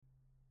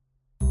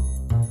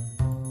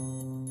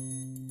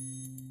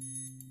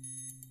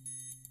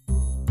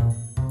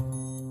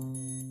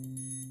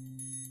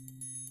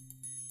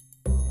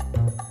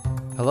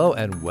Hello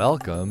and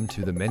welcome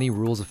to the Many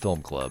Rules of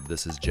Film Club.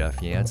 This is Jeff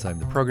Yance. I'm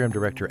the program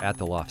director at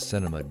the Loft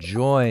Cinema,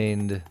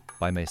 joined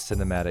by my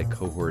cinematic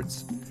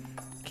cohorts,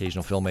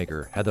 occasional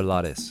filmmaker Heather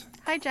Lattis.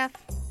 Hi, Jeff.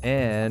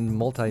 And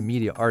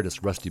multimedia artist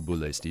Rusty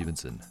Boulay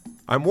Stevenson.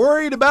 I'm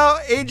worried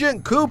about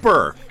Agent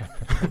Cooper.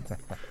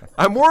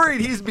 I'm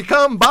worried he's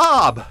become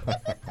Bob.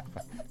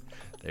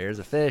 There's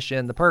a fish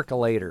in the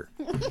percolator.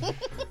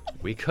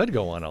 We could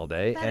go on all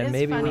day, That and is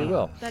maybe funny. we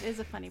will. That is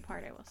a funny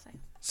part, I will say.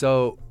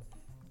 So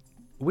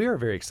we are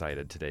very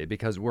excited today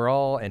because we're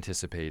all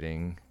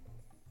anticipating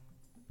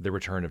the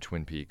return of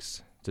Twin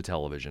Peaks to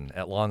television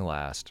at long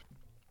last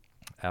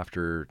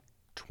after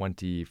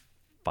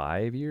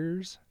 25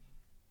 years?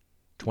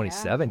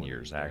 27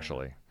 years,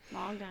 actually.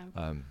 Long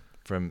time.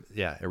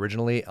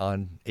 Originally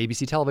on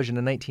ABC television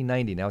in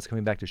 1990. Now it's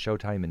coming back to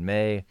Showtime in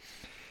May,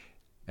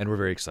 and we're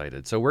very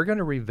excited. So we're going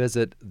to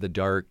revisit the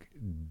dark,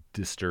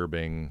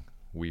 disturbing,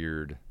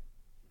 weird,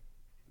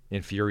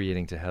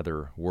 infuriating to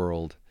Heather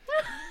world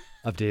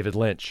of David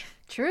Lynch.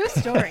 True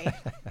story.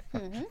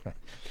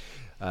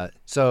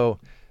 So,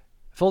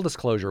 full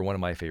disclosure, one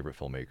of my favorite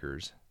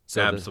filmmakers.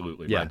 So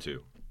Absolutely, mine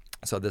too.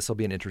 So this will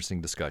be an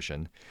interesting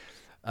discussion.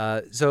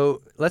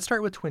 So let's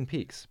start with Twin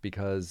Peaks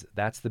because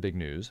that's the big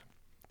news.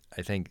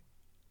 I think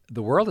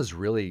the world is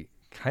really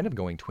kind of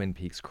going Twin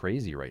Peaks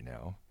crazy right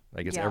now.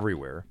 Like it's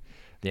everywhere.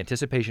 The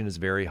anticipation is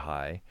very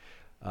high.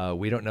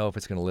 We don't know if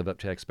it's going to live up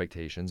to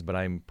expectations, but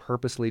I'm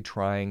purposely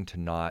trying to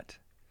not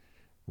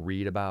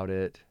read about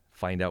it,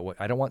 find out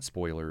I don't want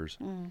spoilers.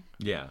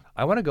 Yeah.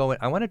 I want to go in,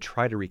 I want to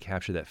try to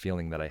recapture that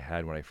feeling that I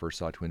had when I first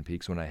saw Twin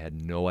Peaks when I had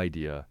no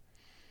idea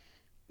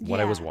what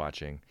I was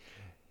watching.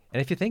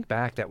 And if you think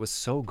back, that was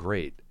so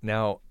great.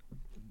 Now,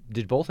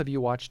 did both of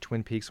you watch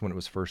Twin Peaks when it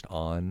was first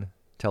on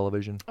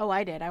television? Oh,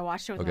 I did. I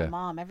watched it with my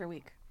mom every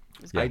week.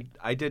 It was great.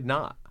 I did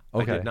not.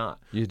 Okay. I did not.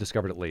 You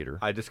discovered it later.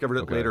 I discovered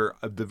it later.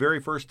 The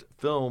very first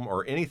film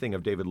or anything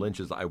of David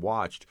Lynch's I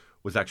watched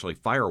was actually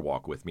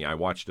Firewalk with Me. I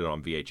watched it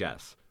on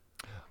VHS.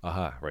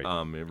 Right.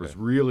 It was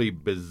really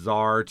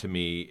bizarre to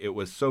me. It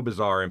was so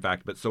bizarre, in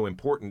fact, but so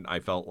important, I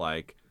felt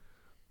like,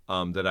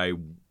 that I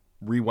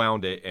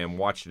rewound it and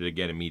watched it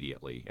again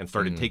immediately and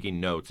started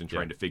taking notes and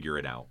trying to figure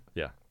it out.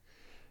 Yeah.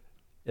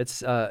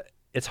 It's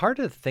hard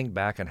to think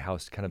back on how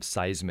kind of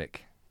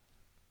seismic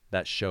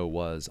that show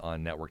was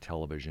on network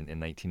television in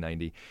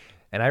 1990.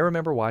 And I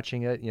remember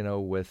watching it,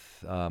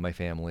 with my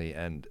family,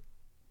 and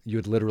you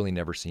had literally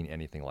never seen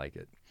anything like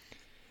it.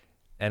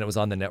 And it was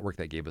on the network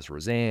that gave us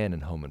Roseanne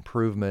and Home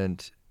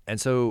Improvement. And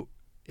so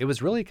it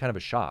was really kind of a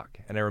shock.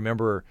 And I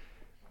remember,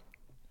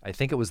 I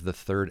think it was the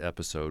third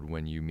episode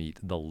when you meet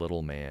the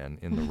little man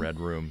in the red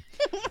room.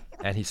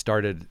 And he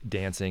started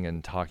dancing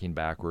and talking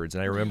backwards.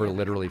 And I remember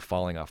literally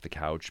falling off the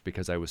couch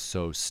because I was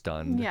so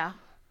stunned. Yeah.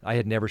 I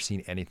had never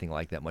seen anything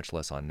like that, much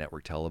less on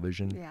network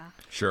television. Yeah.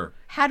 Sure.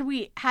 Had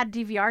we had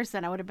DVRs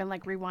then, I would have been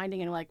like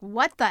rewinding and like,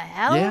 what the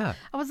hell? Yeah.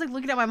 I was like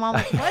looking at my mom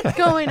like, what's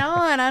going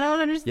on? I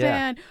don't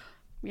understand.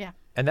 Yeah.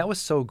 And that was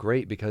so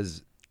great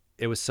because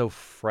it was so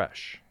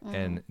fresh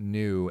and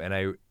new. And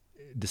I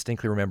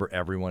distinctly remember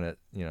everyone at,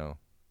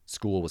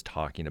 school was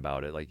talking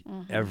about it. Like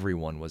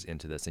everyone was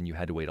into this, and you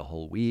had to wait a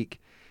whole week.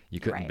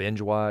 You couldn't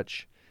binge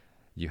watch.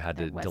 You had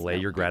to delay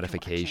your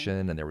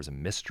gratification, and there was a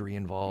mystery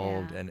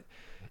involved. And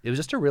it was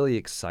just a really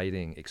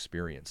exciting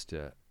experience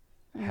to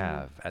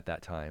have at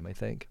that time, I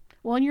think.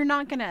 Well, and you're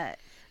not going to,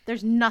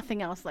 there's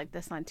nothing else like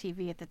this on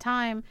TV at the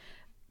time,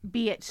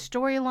 be it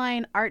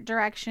storyline, art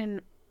direction,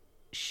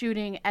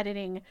 shooting,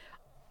 editing.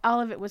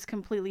 All of it was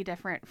completely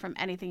different from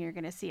anything you're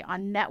going to see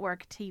on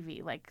network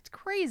TV. Like, it's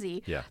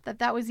crazy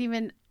that was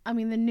even, the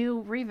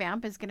new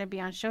revamp is going to be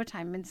on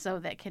Showtime, and so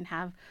that can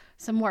have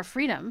some more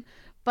freedom.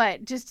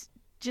 But just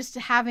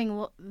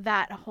having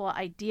that whole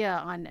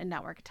idea on a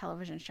network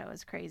television show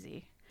is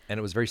crazy. And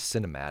it was very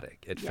cinematic.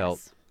 It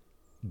felt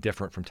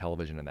different from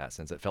television in that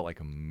sense. It felt like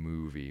a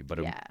movie, but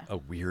a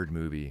weird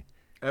movie.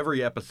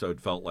 Every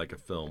episode felt like a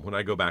film. When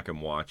I go back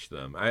and watch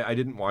them, I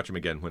didn't watch them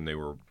again when they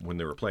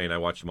were playing. I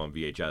watched them on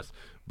VHS.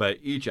 But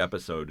each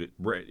episode,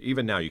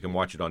 even now, you can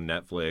watch it on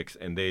Netflix,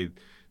 and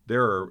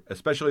there are,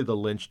 especially the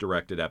Lynch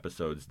directed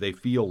episodes, they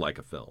feel like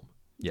a film.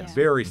 Yes.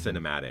 Very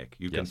cinematic.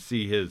 You can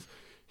see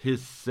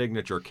his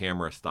signature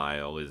camera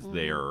style is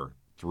there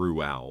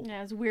throughout.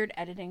 Yeah, it's weird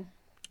editing.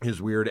 His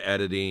weird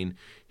editing,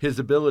 his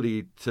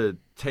ability to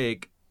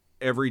take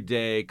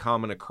everyday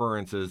common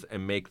occurrences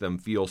and make them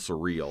feel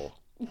surreal.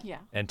 Yeah.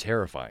 And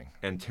terrifying.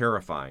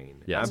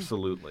 Yes.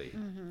 Absolutely.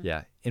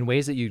 Yeah. In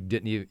ways that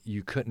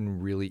you couldn't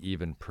really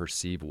even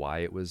perceive why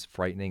it was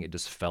frightening. It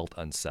just felt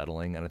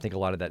unsettling. And I think a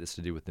lot of that is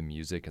to do with the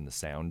music and the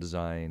sound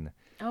design.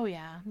 Oh,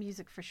 yeah.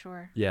 Music for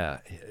sure. Yeah.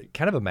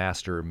 Kind of a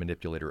master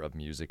manipulator of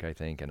music, I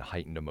think, and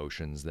heightened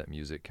emotions that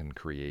music can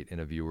create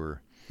in a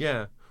viewer.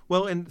 Yeah.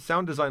 Well, and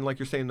sound design, like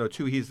you're saying, though,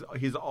 too, he's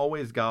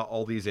always got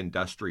all these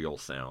industrial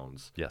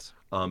sounds. Yes.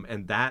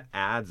 And that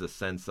adds a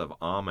sense of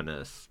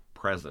ominous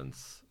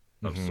presence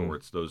of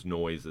sorts, those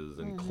noises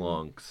and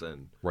clunks.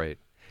 Right.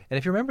 And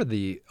if you remember,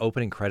 the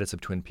opening credits of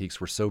Twin Peaks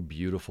were so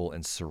beautiful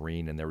and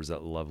serene, and there was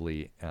that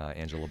lovely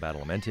Angela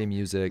Badalamenti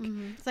music.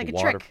 It's like a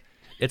trick.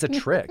 It's a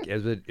trick.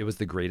 It was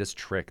the greatest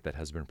trick that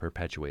has been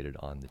perpetuated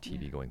on the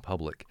TV going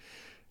public,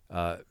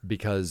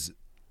 because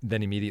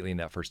then immediately in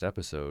that first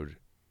episode,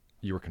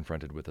 you were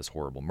confronted with this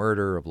horrible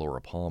murder of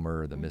Laura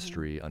Palmer. The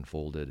mystery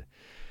unfolded.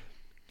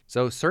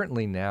 So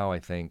certainly now I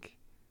think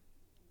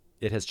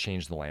it has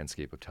changed the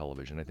landscape of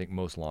television. I think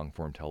most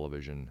long-form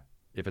television,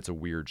 if it's a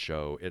weird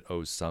show, it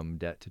owes some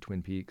debt to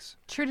Twin Peaks.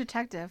 True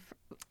Detective,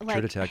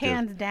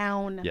 hands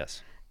down,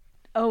 yes,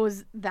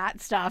 owes that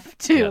stuff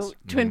to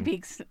Twin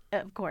Peaks,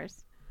 of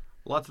course.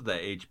 Lots of the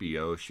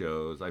HBO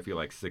shows, I feel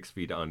like 6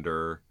 Feet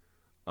Under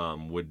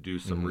would do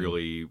some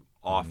really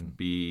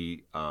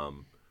offbeat.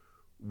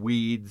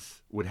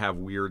 Weeds would have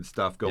weird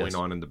stuff going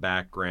on in the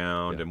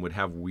background and would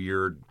have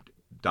weird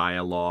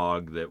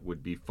dialogue that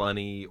would be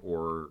funny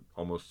or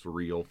almost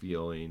surreal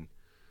feeling.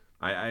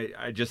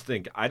 I just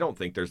think, I don't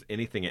think there's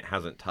anything it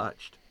hasn't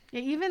touched.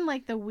 Yeah, even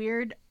like the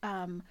weird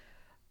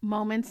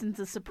moments in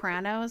The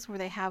Sopranos where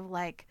they have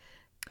like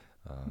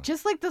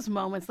just like those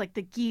moments, like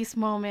the geese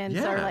moments,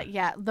 or like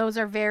those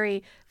are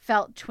very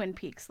felt Twin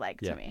Peaks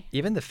like to me.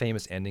 Even the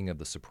famous ending of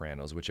The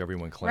Sopranos, which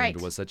everyone claimed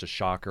was such a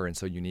shocker and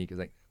so unique, is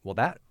like, well,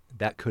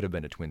 that could have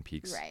been a Twin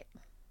Peaks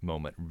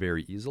moment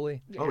very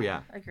easily. Oh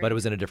yeah, agreed. But it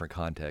was in a different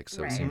context,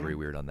 so it seemed very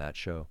weird on that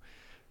show.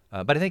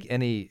 But I think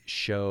any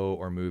show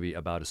or movie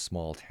about a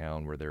small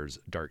town where there's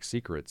dark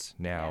secrets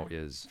now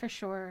is for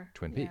sure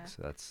Twin Peaks.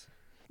 That's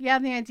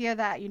and the idea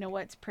that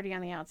what's pretty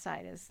on the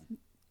outside is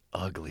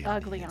ugly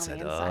on the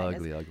inside.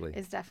 Ugly.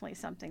 Is definitely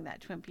something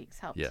that Twin Peaks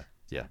helped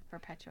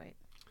perpetuate.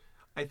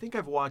 I think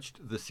I've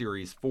watched the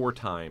series 4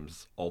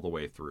 times all the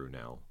way through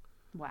now.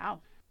 Wow.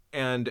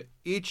 And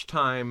each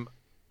time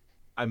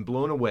I'm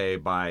blown away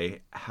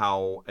by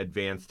how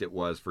advanced it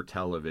was for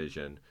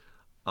television.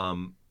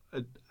 I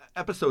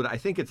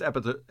think it's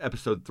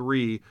episode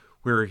 3,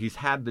 where he's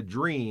had the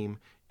dream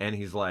and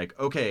he's like,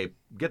 okay,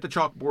 get the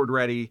chalkboard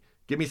ready,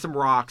 give me some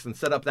rocks and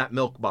set up that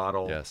milk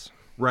bottle. Yes.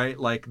 Right?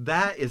 Like,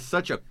 that is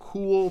such a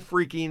cool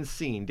freaking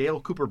scene. Dale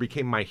Cooper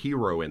became my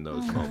hero in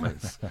those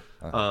moments.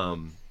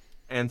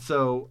 And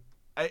so,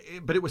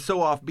 but it was so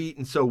offbeat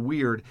and so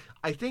weird.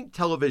 I think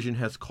television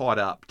has caught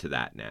up to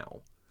that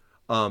now.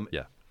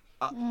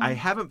 I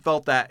haven't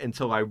felt that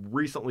until I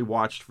recently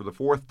watched for the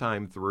 4th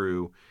time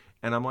through,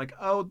 and I'm like,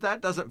 oh,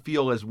 that doesn't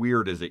feel as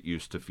weird as it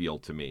used to feel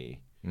to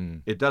me.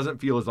 It doesn't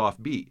feel as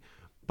offbeat.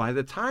 By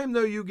the time,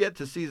 though, you get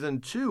to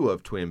season 2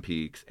 of Twin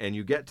Peaks and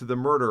you get to the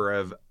murder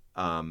of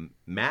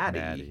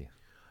Maddie,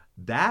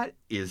 that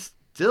is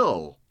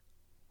still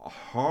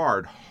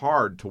hard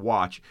to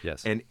watch.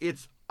 Yes. And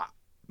it's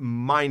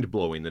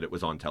mind-blowing that it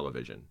was on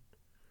television.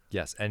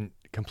 Yes, and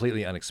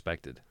completely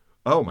unexpected.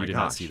 Oh my gosh. You did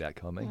not see that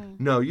coming.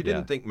 No, you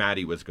didn't think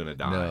Maddie was going to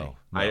die. No.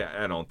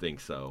 I don't think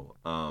so.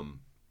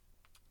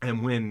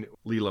 And when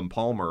Leland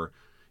Palmer,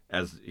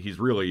 as he's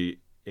really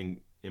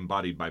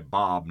embodied by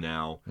Bob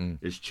now,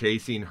 is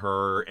chasing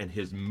her, and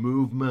his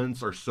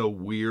movements are so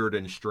weird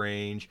and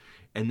strange.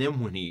 And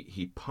then when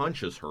he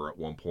punches her at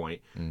one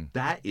point,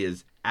 that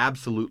is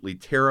absolutely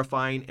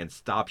terrifying and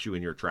stops you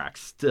in your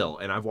tracks still.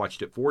 And I've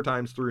watched it 4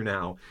 times through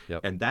now,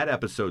 and that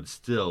episode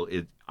still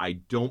is, I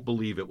don't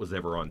believe it was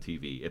ever on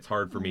TV. It's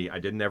hard for me. I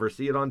didn't ever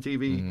see it on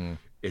TV.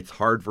 It's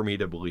hard for me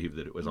to believe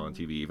that it was on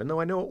TV, even though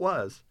I know it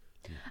was.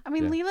 I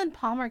mean, Leland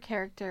Palmer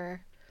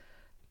character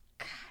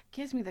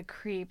gives me the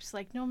creeps.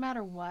 Like, no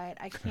matter what,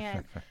 I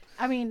can't.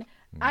 I mean,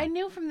 I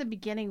knew from the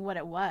beginning what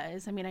it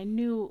was. I mean, I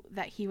knew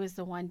that he was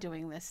the one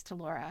doing this to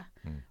Laura.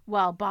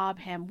 Well, Bob,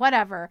 him,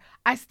 whatever.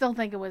 I still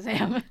think it was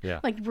him.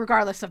 Like,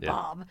 regardless of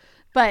Bob.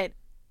 But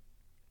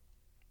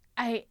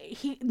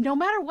he no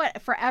matter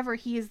what, forever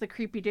he is the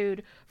creepy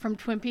dude from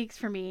Twin Peaks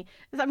for me.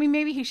 I mean,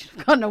 maybe he should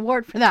have gotten an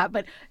award for that,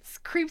 but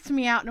it creeps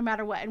me out no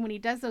matter what. And when he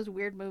does those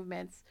weird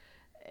movements,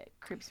 it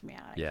creeps me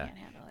out. I can't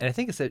handle it. And I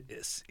think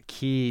it's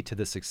key to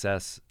the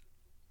success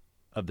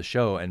of the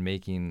show and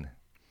making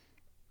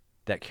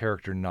that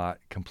character not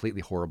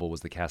completely horrible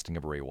was the casting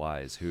of Ray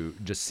Wise, who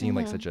just seemed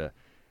like such a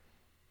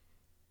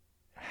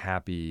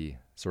happy,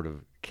 sort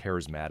of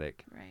charismatic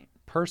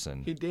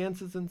person. He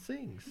dances and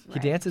sings. He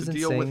dances and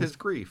sings to deal with his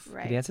grief.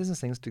 He dances and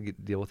sings to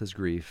deal with his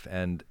grief,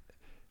 and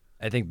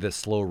I think the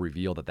slow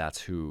reveal that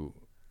that's who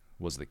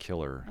was the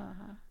killer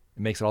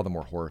it makes it all the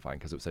more horrifying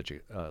because it was such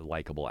a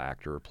likable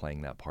actor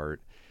playing that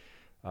part.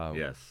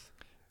 Yes,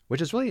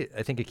 which is really,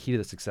 I think, a key to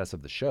the success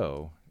of the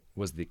show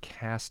was the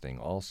casting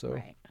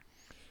also.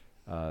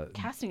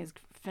 Casting is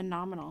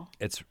phenomenal.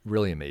 It's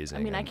really amazing.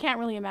 I mean, I can't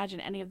really imagine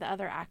any of the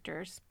other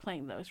actors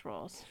playing those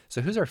roles.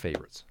 So who's our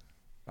favorites?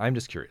 I'm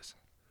just curious.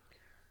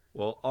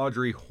 Well,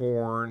 Audrey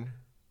Horne.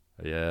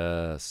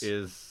 Yes.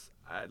 Is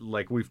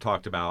like we've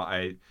talked about.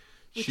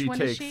 Which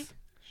one is she?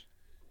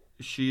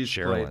 She's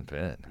Sherilyn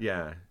Fenn.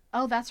 Yeah.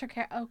 Oh, that's her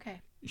character.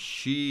 Okay.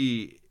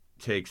 She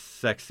takes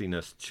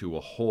sexiness to a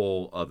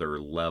whole other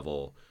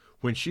level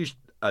when she's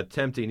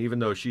attempting, even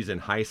though she's in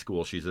high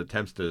school, she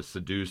attempts to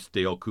seduce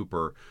Dale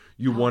Cooper.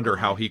 You wonder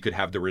how he could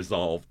have the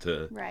resolve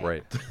to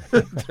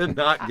to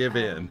not give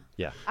in.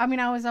 Yeah. I mean,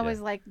 I was always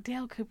like,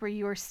 Dale Cooper,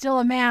 you are still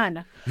a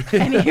man.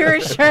 And here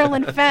is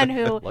Sherilyn Fenn,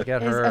 who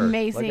is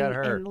amazing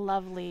and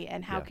lovely.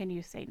 And how can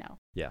you say no?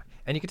 Yeah.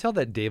 And you could tell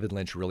that David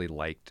Lynch really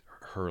liked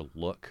her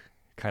look,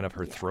 kind of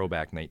her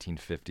throwback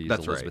 1950s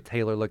That's Elizabeth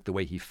Taylor look, the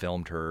way he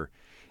filmed her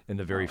in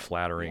the very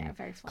flattering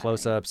very flattering.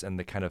 close-ups and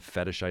the kind of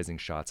fetishizing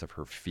shots of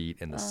her feet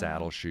in the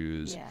saddle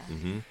shoes. Yeah.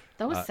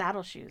 Those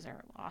saddle shoes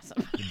are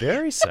awesome.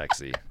 Very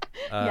sexy.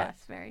 Yes,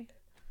 very.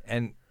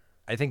 And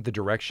I think the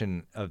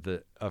direction of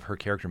her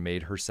character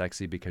made her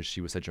sexy because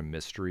she was such a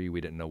mystery.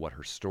 We didn't know what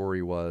her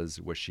story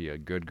was. Was she a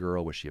good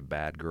girl? Was she a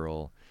bad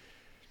girl?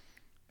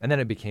 And then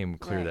it became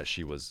clear that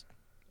she was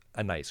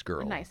a nice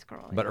girl.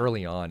 But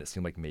early on, it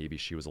seemed like maybe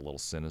she was a little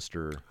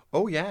sinister.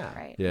 Oh, yeah.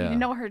 Right. Yeah. You didn't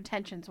know what her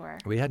intentions were.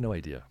 We had no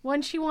idea.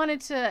 When she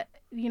wanted to,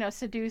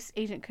 seduce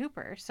Agent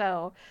Cooper.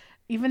 So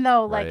even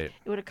though Right. it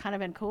would have kind of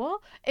been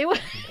cool, it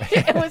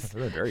was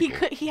Very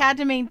cool. he had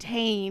to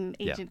maintain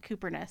Agent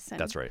Cooperness. And,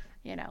 That's right.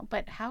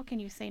 But how can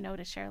you say no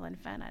to Sherilyn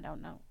Fenn? I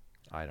don't know.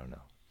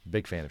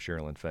 Big fan of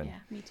Sherilyn Fenn. Yeah,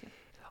 me too.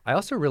 I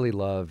also really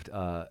loved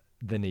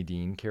the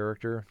Nadine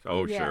character.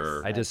 Oh, Yes.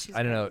 sure. I she's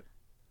don't know.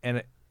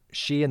 And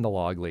she and the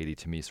log lady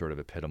to me sort of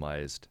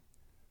epitomized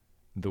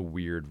the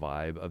weird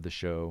vibe of the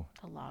show.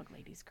 The log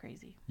lady's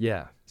crazy.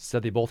 Yeah. So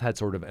they both had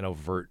sort of an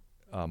overt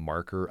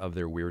marker of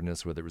their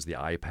weirdness, whether it was the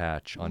eye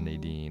patch on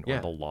Nadine or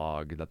Yeah. the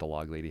log that the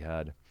log lady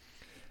had.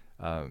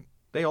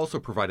 They also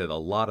provided a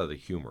lot of the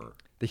humor.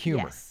 The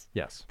humor. Yes.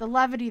 Yes. The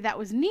levity that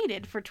was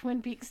needed for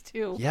Twin Peaks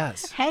too.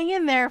 Yes. Hang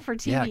in there for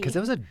TV. Yeah, because it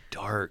was a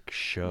dark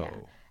show. Yeah.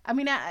 I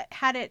mean,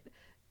 had it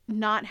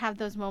not have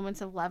those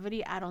moments of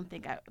levity, I don't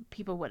think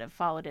people would have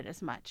followed it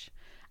as much.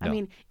 I No.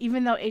 mean,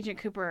 even though Agent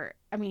Cooper,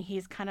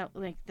 he's kind of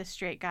like the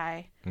straight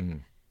guy, Mm-hmm.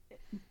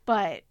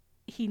 but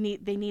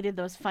they needed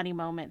those funny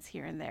moments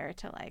here and there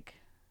to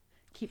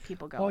keep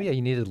people going. Oh yeah,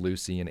 you needed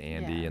Lucy and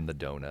Andy Yeah. and the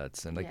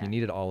donuts, and Yeah. you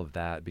needed all of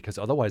that because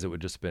otherwise it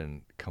would just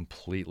been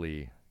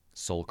completely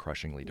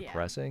soul-crushingly Yeah.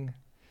 depressing.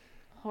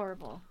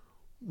 Horrible.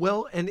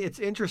 Well, and it's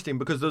interesting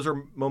because those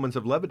are moments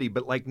of levity,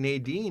 but like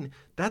Nadine,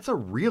 that's a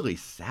really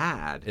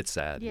sad It's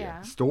sad.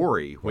 Yeah.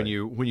 story when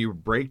Right. you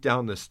break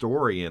down the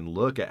story and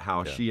look at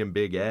how Yeah. she and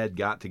Big Ed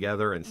got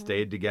together and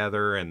stayed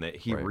together and that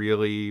he Right.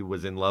 really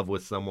was in love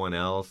with someone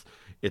else.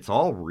 It's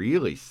all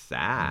really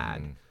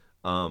sad.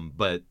 Mm-hmm.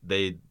 But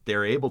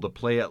they're able to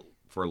play it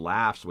for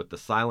laughs with the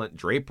silent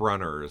drape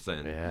runners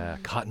and Yeah,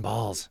 cotton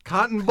balls.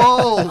 cotton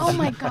balls. Oh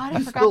my God, I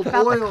You forgot spilled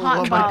about the oil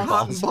cotton on my balls.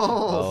 cotton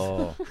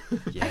balls. Oh,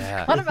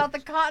 yeah. What about the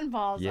cotton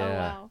balls? Yeah. Oh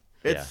wow.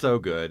 It's Yeah. so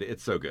good.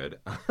 It's so good.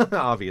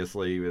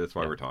 Obviously, that's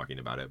why we're talking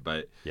about it.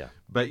 But Yeah.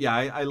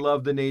 I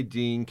love the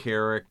Nadine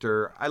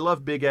character. I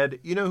love Big Ed.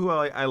 You know who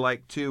I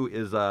like too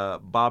is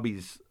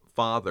Bobby's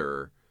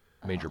father,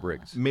 Major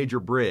Briggs. Major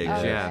Briggs.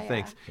 Oh, yeah, yeah.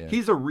 thanks. Yeah.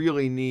 He's a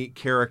really neat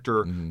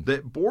character Mhm.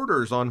 that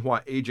borders on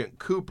what Agent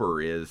Cooper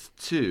is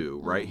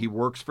too, right? He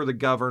works for the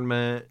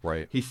government.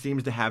 Right. He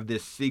seems to have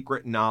this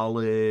secret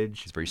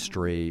knowledge. He's very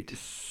straight.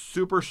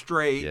 Super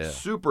straight, Yeah.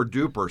 super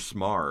duper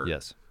smart.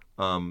 Yes.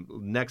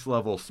 Next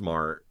level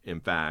smart, in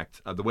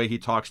fact. The way he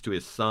talks to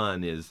his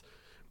son is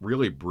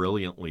really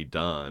brilliantly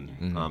done.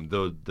 Mhm.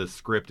 Though the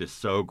script is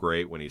so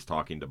great when he's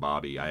talking to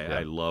Bobby.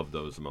 I love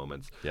those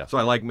moments. Yeah. So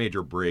I like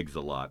Major Briggs a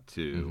lot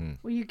too. Mhm.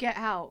 Well, you get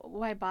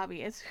why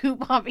Bobby is who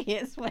Bobby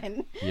is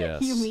when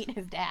Yes. you meet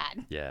his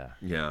dad. Yeah.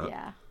 Yeah.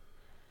 Yeah.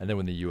 And then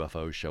when the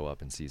UFOs show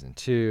up in season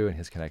 2 and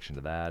his connection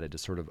to that, it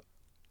just sort of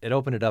it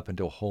opened it up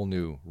into a whole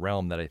new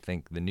realm that I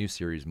think the new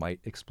series might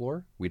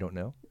explore. We don't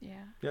know.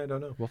 Yeah. Yeah, I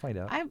don't know. We'll find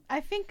out. I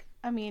think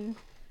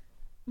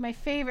my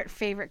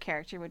favorite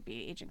character would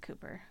be Agent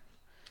Cooper.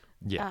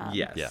 Yeah.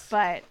 Yes. Yeah.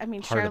 But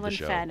Heart of the Sherilyn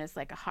show. Fenn is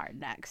like a hard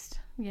next,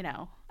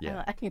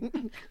 Yeah.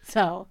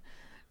 So,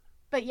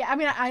 but yeah,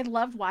 I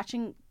loved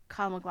watching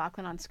Kyle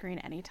MacLachlan on screen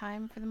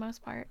anytime for the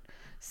most part.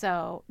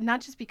 So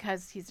not just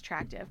because he's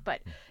attractive,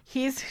 but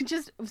he's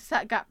just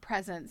got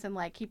presence and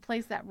he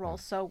plays that role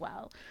so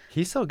well.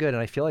 He's so good,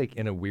 and I feel like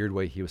in a weird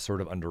way he was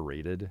sort of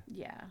underrated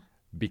Yeah.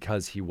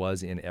 because he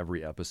was in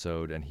every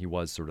episode and he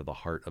was sort of the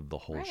heart of the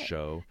whole Right.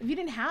 show. If you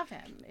didn't have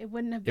him, it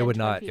wouldn't have been It would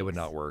Twin not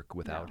Peaks. work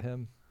without No.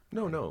 him.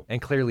 No.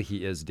 And clearly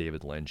he is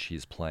David Lynch.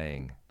 He's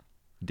playing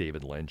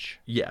David Lynch.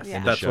 Yes, Yeah.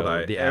 In the that's show,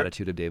 what the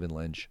attitude of David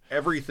Lynch.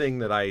 everything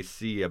that I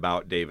see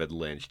about David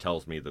Lynch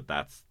tells me that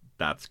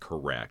that's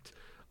correct.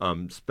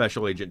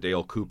 Special Agent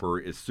Dale Cooper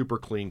is super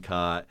clean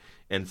cut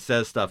and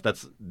says stuff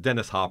that's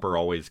Dennis Hopper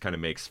always kind of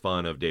makes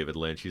fun of David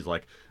Lynch. He's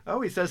like, oh,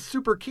 he says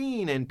super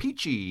keen and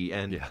peachy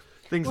and Yeah.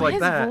 things Well, like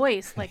his that.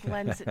 voice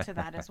lends it to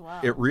that as well.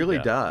 It really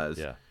Yeah. does.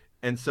 Yeah.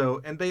 And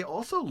they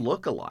also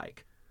look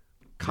alike.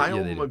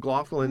 Kyle they do.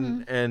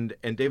 MacLachlan and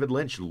David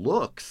Lynch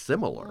look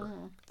similar.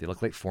 They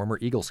look like former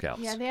Eagle Scouts.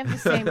 Yeah, they have the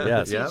same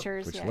Yes. Yeah.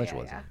 features. Which yeah, Lynch yeah,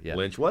 wasn't. yeah. Yeah.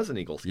 Lynch was an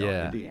Eagle Scout,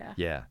 Yeah. indeed.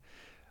 Yeah.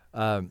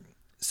 Yeah.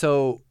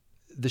 So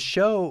the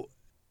show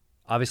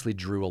obviously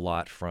drew a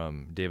lot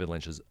from David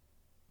Lynch's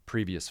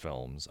previous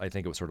films. I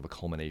think it was sort of a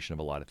culmination of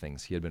a lot of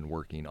things he had been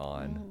working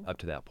on up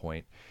to that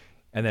point.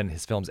 And then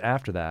his films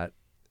after that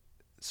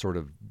sort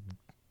of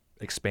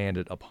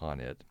expanded upon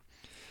it.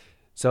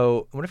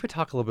 So I wonder if we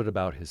talk a little bit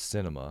about his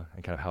cinema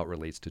and kind of how it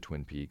relates to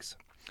Twin Peaks.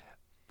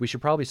 We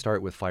should probably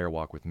start with Fire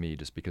Walk with Me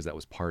just because that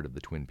was part of the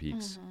Twin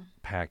Peaks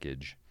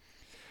package.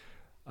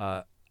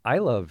 I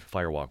loved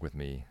Fire Walk with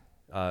Me.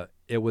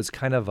 It was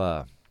kind of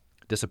a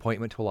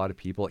disappointment to a lot of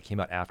people. It came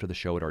out after the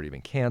show had already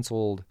been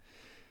canceled.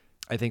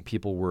 I think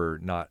people were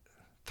not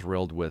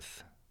thrilled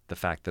with the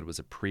fact that it was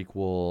a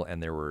prequel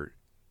and there were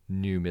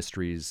new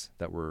mysteries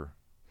that were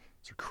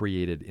sort of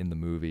created in the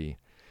movie,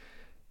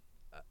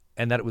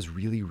 and that it was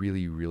really,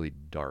 really, really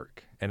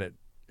dark, and it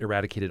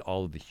eradicated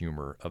all of the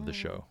humor of the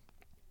show.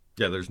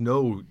 Yeah, there's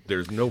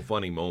no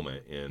funny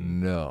moment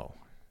in. No.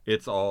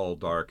 It's all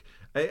dark.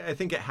 I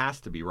think it has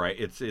to be, right.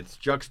 It's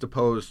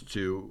juxtaposed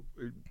to.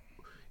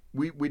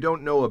 We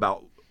don't know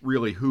about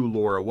really who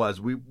Laura was.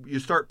 You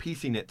start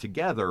piecing it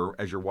together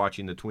as you're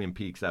watching the Twin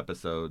Peaks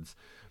episodes,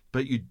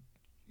 but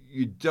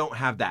you don't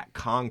have that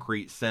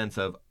concrete sense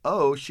of,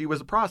 oh, she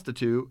was a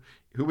prostitute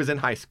who was in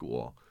high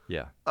school.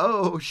 Yeah.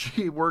 Oh,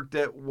 she worked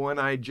at One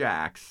Eye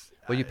Jack's.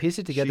 Well, you piece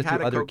it together She had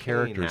through a other cocaine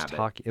characters habit.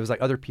 talking. It was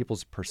like other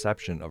people's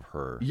perception of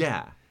her.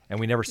 Yeah. And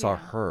we never saw Yeah.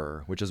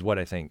 her, which is what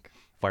I think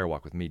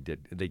Firewalk with Me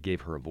did. They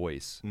gave her a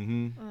voice.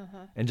 Mm-hmm.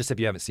 And just if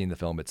you haven't seen the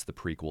film, it's the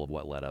prequel of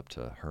what led up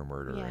to her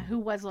murder. Yeah, and- who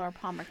was Laura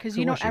Palmer? Because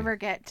Who you was don't she? ever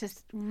get to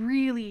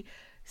really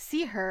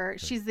see her.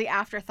 She's the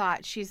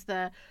afterthought.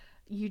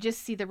 You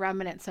just see the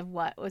remnants of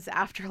what was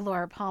after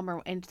Laura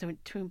Palmer into the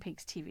Twin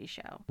Peaks TV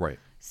show. Right.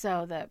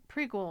 So the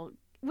prequel,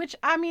 which,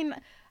 I mean,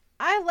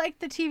 I liked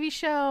the TV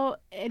show.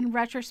 In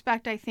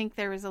retrospect, I think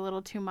there was a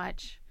little too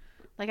much.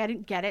 Like, I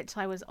didn't get it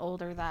till I was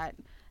older that,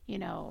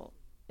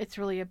 it's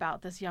really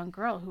about this young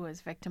girl who was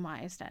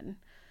victimized and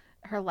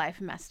her life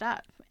messed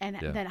up. And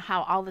Yeah. then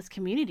how all this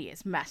community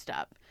is messed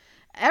up.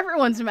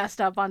 Everyone's messed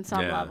up on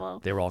some Yeah. level.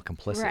 They were all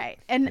complicit. Right.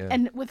 And Yeah.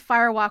 and with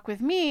Firewalk with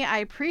Me, I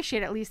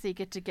appreciate at least that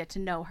you get to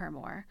know her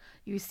more.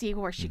 You see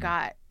where she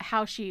got,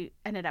 how she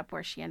ended up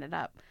where she ended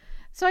up.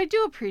 So I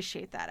do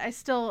appreciate that.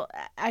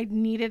 I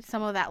needed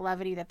some of that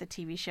levity that the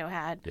TV show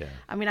had. Yeah.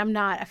 I mean, I'm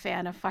not a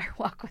fan of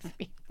Firewalk with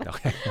Me.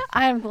 Okay.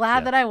 I am glad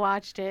Yeah. that I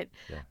watched it.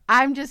 Yeah.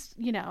 I'm just,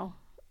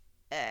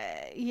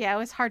 it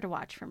was hard to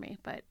watch for me,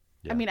 but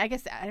Yeah. I mean, I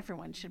guess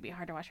everyone should be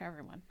hard to watch for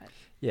everyone, but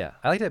Yeah,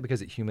 I like that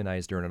because it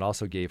humanized her and it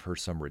also gave her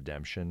some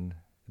redemption.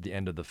 At the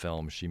end of the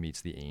film, she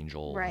meets the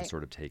angel Right. and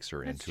sort of takes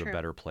her That's into true. a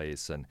better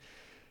place. And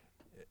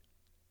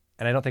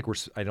I don't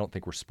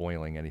think we're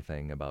spoiling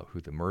anything about who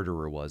the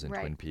murderer was in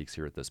Right. Twin Peaks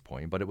here at this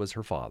point, but it was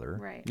her father.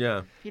 right. Yeah.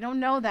 If you don't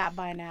know that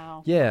by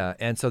now. Yeah,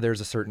 and so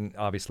there's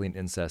obviously an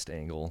incest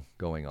angle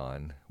going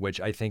on,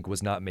 which I think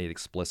was not made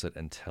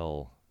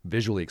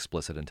visually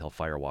explicit until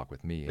Firewalk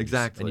with Me. And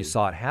Exactly. and you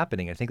saw it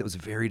happening. I think that was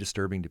very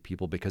disturbing to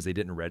people because they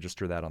didn't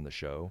register that on the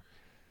show.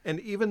 And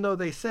even though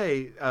they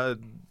say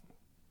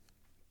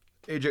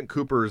Agent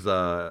Cooper's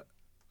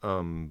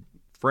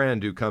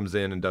friend who comes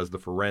in and does the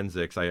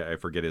forensics, I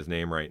forget his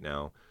name right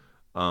now,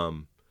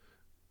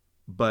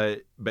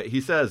 but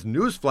he says,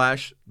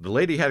 newsflash, the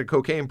lady had a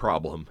cocaine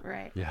problem,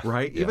 Right. Yeah.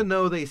 right? Yeah. Even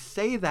though they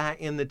say that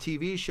in the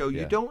TV show,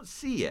 you Yeah. don't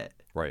see it.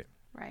 Right.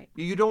 Right.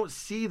 You don't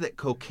see that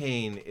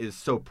cocaine is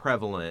so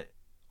prevalent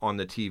on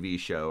the TV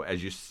show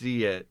as you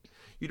see it.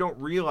 You don't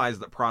realize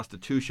that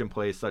prostitution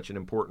plays such an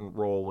important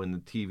role in the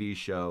TV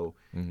show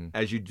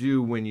as you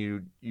do when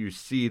you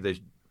see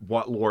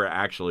what Laura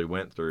actually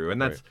went through.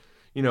 And that's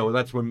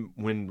that's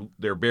when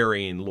they're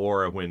burying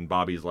Laura, when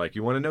Bobby's like,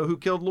 you want to know who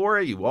killed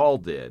Laura? You all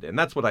did. And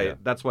that's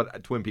what that's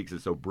what Twin Peaks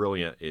is so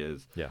brilliant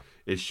is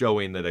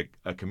showing that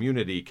a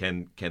community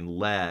can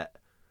let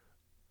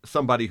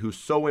somebody who's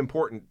so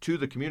important to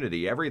the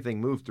community,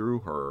 everything moved through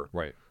her.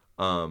 Right.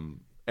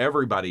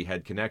 Everybody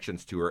had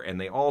connections to her, and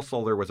they all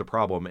saw there was a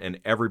problem, and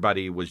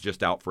everybody was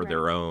just out for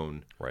their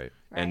own Right.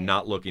 and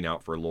not looking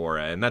out for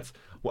Laura. And that's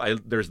why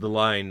there's the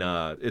line,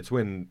 it's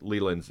when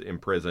Leland's in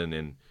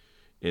prison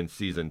in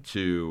season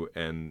 2,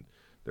 and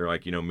they're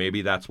like,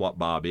 maybe that's what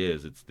Bob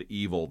is. It's the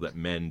evil that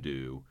men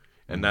do.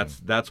 And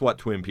that's what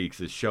Twin Peaks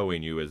is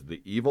showing you, is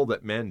the evil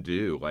that men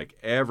do. Like,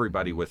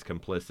 everybody was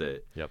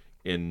complicit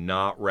in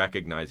not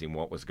recognizing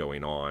what was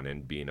going on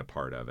and being a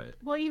part of it.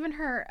 Well,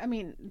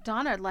 even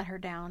Donna let her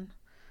down.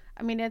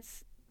 I mean,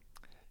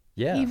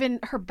 Yeah. even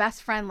her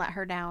best friend let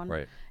her down.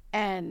 Right.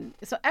 And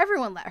so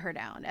everyone let her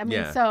down. I mean,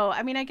 Yeah.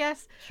 I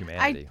guess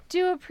Humanity. I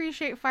do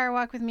appreciate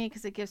Firewalk with Me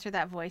because it gives her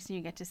that voice and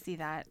you get to see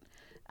that,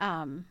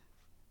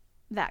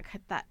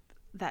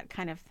 that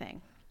kind of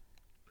thing.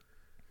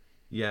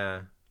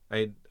 Yeah.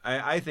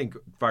 I think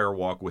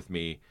Firewalk with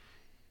Me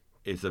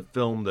is a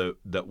film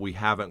that we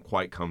haven't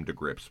quite come to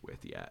grips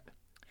with yet,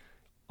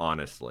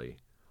 honestly.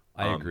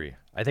 I agree.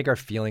 I think our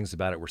feelings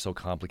about it were so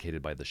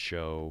complicated by the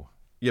show.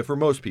 Yeah, for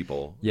most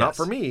people. Yes. Not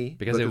for me.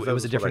 Because it was a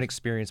that's what different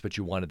experience, but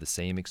you wanted the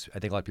same. I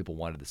think a lot of people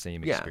wanted the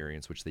same Yeah.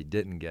 experience, which they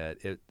didn't get.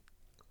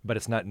 But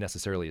it's not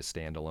necessarily a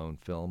standalone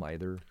film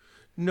either.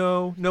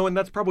 No, and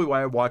that's probably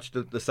why I watched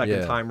it the second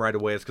Yeah. time right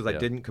away, is because I Yeah.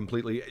 didn't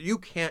completely... You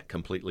can't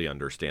completely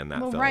understand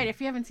that Well, film. right. If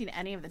you haven't seen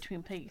any of the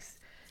Twin Peaks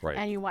Right.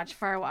 and you watch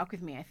Firewalk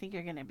with Me, I think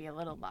you're going to be a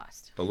little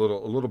lost. A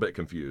little bit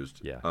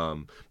confused. Yeah.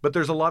 But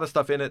there's a lot of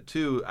stuff in it,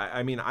 too.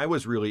 I mean, I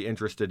was really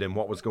interested in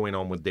what was going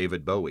on with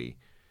David Bowie.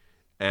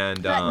 And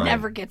That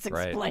never gets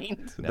right.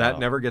 explained. No. that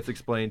never gets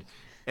explained.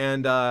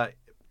 And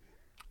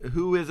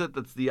who is it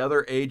that's the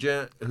other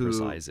agent? Chris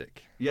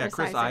Isaac. Yeah,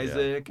 Chris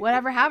Isaac.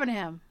 Whatever happened to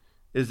him?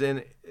 Is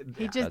in.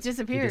 He just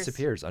disappears. He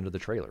disappears under the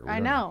trailer. I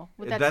know,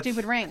 with that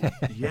stupid ring.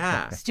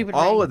 Yeah. Stupid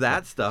all ring. of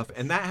that stuff.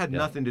 And that had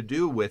nothing to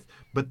do with,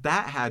 but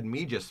that had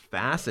me just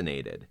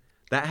fascinated.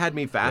 That had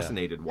me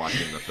fascinated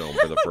watching the film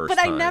for the first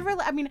time.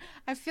 But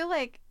I feel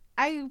like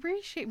I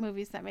appreciate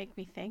movies that make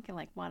me think and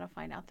like want to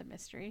find out the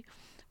mystery.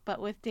 But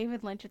with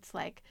David Lynch, it's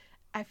like,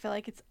 I feel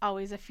like it's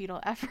always a futile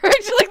effort.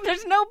 Like,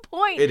 there's no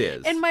point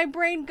in my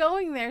brain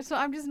going there. So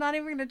I'm just not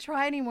even going to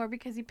try anymore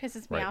because he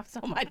pisses me off so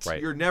much.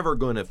 Right. You're never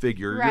going to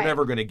you're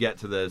never going to get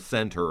to the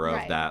center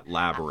of that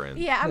labyrinth.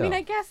 I mean,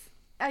 I guess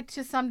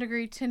to some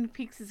degree, Twin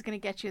Peaks is going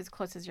to get you as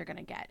close as you're going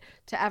to get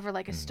to ever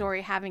like a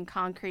story having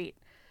concrete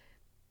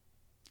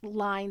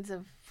lines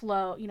of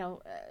flow,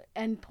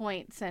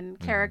 endpoints and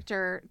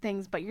character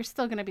things, but you're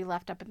still going to be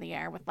left up in the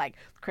air with like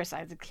Chris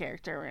Isaac's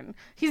character, and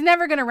he's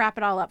never going to wrap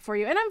it all up for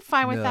you. And I'm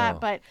fine with that,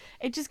 but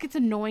it just gets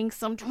annoying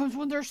sometimes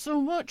when there's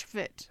so much of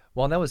it.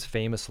 Well, and that was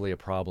famously a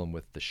problem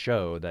with the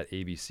show, that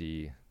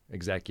ABC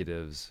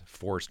executives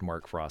forced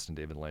Mark Frost and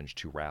David Lynch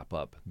to wrap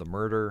up the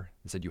murder.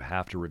 They said, you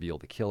have to reveal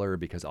the killer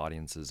because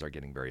audiences are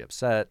getting very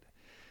upset.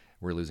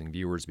 We're losing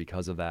viewers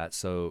because of that.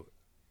 So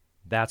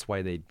that's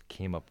why they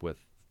came up with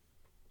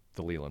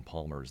the Leland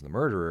Palmer as the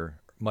murderer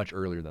much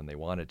earlier than they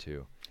wanted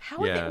to.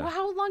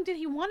 How long did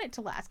he want it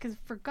to last? Because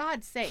for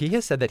God's sake. He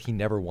has said that he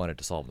never wanted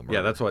to solve the murder.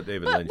 Yeah, that's what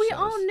David Lynch says. But we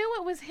all knew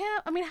it was him.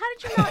 I mean, how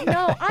did you not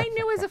know? I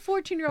knew as a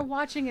 14-year-old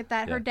watching it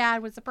that her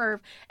dad was a perv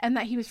and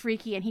that he was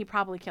freaky and he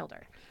probably killed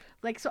her.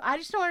 Like, so I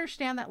just don't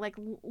understand that, like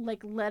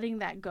letting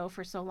that go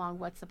for so long.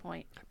 What's the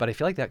point? But I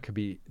feel like that could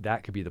be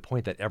the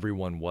point, that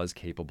everyone was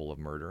capable of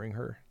murdering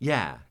her.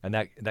 Yeah. And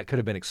that could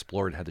have been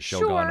explored had the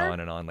show gone on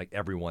and on. Like,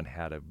 everyone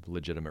had a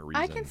legitimate reason.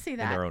 I can see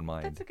that in their own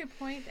mind. That's a good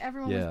point.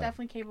 Everyone was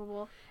definitely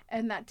capable,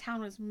 and that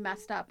town was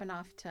messed up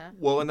enough to.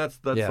 Well, and that's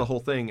the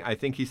whole thing. I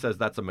think he says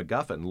that's a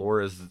MacGuffin.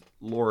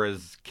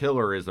 Laura's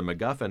killer is a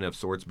MacGuffin of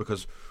sorts,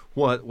 because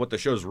what the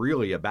show's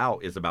really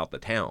about is about the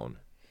town.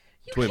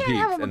 You Twin can't Peaks,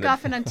 have a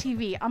MacGuffin on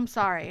TV. I'm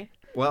sorry.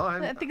 Well,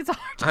 I think it's a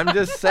hard time. I'm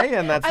just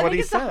saying that's what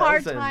he says. I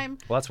think it's a hard time.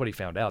 Well, that's what he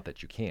found out,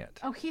 that you can't.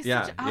 Oh, he's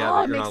Yeah, such.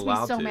 yeah, It you're makes not me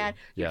allowed so to. mad.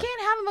 You Yeah.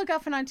 can't have a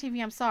MacGuffin on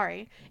TV. I'm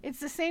sorry. It's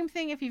the same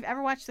thing if you've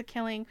ever watched The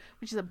Killing,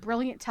 which is a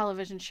brilliant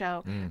television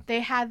show. They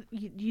had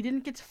you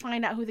didn't get to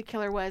find out who the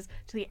killer was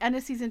to the end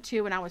of season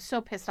 2, and I was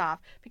so pissed off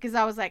because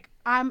I was like,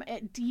 I'm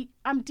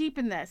deep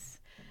in this.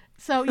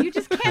 So you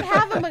just can't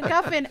have a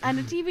MacGuffin on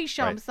a TV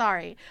show. I'm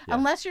sorry,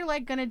 unless you're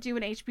like gonna do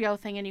an HBO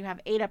thing and you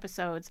have 8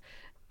 episodes.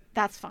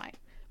 That's fine.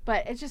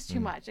 But it's just too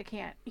much. I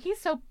can't.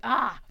 He's so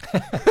Oh,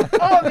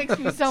 it makes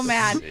me so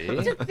mad.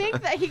 To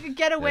think that he could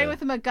get away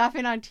with a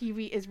MacGuffin on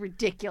TV is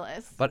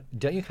ridiculous. But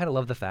don't you kind of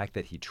love the fact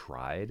that he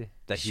tried?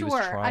 That he was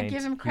Sure, trying. I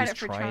give him credit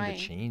for trying trying. to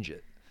change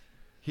it.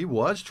 He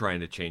was trying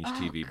to change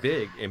TV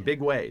in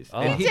big ways, Oh.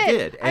 and He he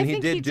did. did, I and he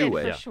think did he do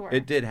did it. for sure.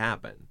 It did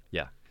happen.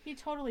 Yeah. He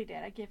totally did.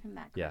 I give him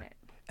that Yeah. credit.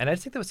 And I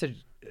just think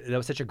that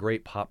was such a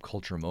great pop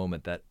culture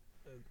moment, that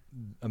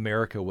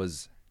America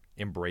was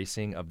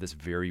embracing of this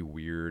very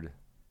weird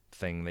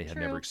thing they had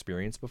never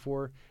experienced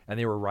before, and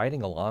they were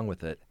riding along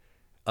with it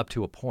up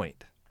to a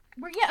point.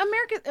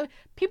 America.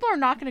 People are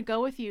not going to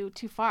go with you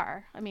too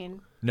far. I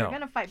mean, No, they're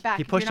going to fight back.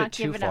 He if you're pushed not it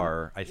too giving them-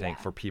 far, I think,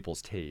 for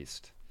people's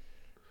taste.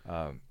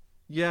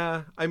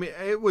 Yeah, I mean,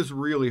 it was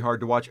really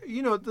hard to watch.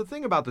 The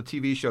thing about the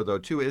TV show, though,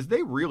 too, is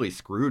they really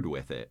screwed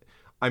with it.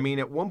 I mean,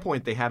 at one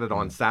point they had it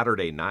on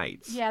Saturday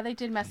nights. Yeah, they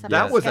did mess up.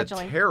 That the was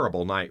scheduling. a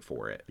terrible night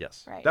for it.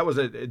 Yes. Right. That was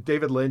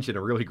David Lynch in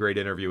a really great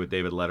interview with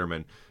David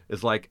Letterman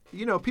is like,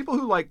 people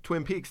who like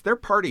Twin Peaks, they're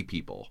party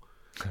people.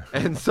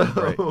 And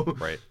so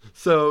Right.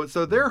 So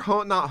they're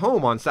not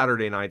home on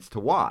Saturday nights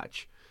to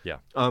watch. Yeah.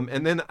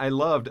 And then I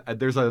loved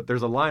there's a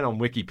line on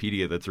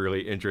Wikipedia that's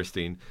really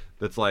interesting.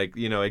 That's like,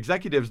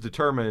 executives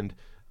determined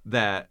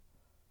that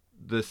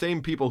the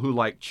same people who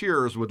like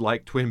Cheers would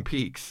like Twin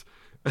Peaks.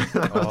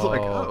 I was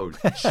like, oh,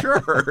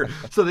 sure.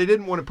 So they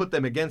didn't want to put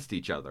them against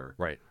each other.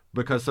 Right.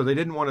 So they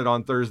didn't want it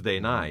on Thursday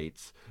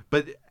nights.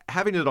 But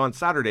having it on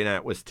Saturday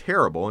night was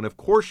terrible. And of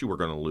course you were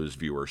going to lose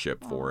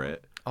viewership for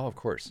it. Oh, of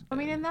course. I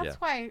mean, and that's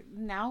why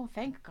now,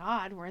 thank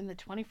God, we're in the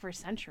 21st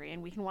century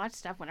and we can watch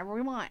stuff whenever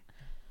we want.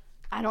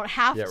 I don't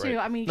have to. right.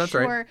 I mean, That's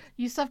sure, right.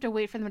 you still have to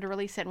wait for them to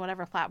release it on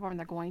whatever platform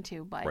they're going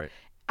to. But, Right.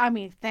 I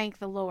mean, thank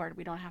the Lord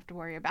we don't have to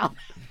worry about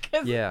that.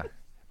 'Cause Yeah.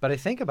 But I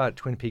think about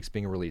Twin Peaks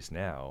being released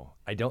now,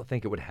 I don't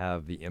think it would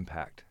have the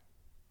impact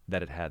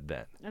that it had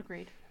then.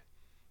 Agreed.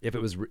 If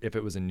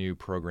it was a new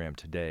program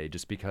today,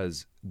 just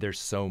because there's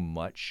so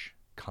much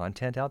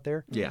content out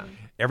there. Yeah.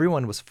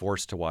 Everyone was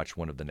forced to watch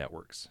one of the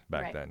networks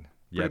back Right. then.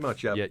 Pretty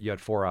much, yeah. You had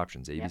 4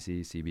 options: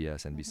 ABC,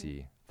 CBS,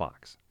 NBC,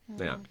 Fox.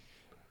 Yeah.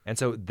 And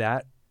so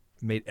that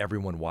made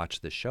everyone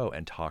watch this show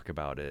and talk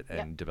about it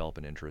and develop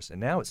an interest.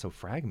 And now it's so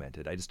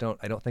fragmented. I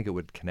don't think it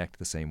would connect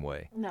the same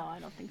way. No, I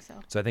don't think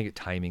so. So I think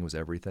timing was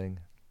everything.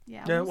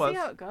 Yeah, Yeah, it we'll was. see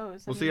how it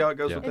goes. We'll see how it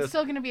goes with It's this.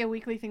 still going to be a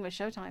weekly thing with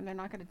Showtime. They're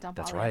not going to dump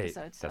That's all the right.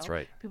 episodes. So That's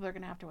right. People are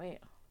going to have to wait.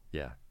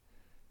 Yeah.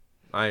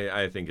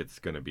 I think it's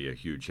going to be a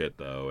huge hit,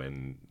 though,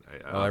 and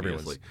Everyone's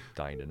obviously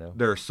dying to know.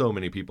 there are so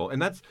many people,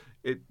 and that's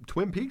it.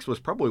 Twin Peaks was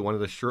probably one of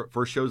the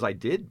first shows I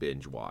did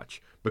binge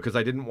watch because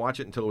I didn't watch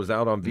it until it was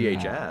out on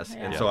VHS,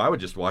 and so I would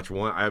just watch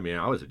one. I mean,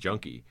 I was a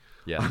junkie.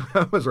 Yeah.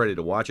 I was ready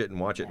to watch it and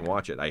watch it and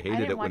watch it. I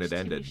hated it when it didn't watch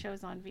ended. TV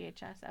shows on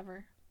VHS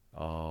ever.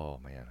 Oh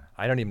man,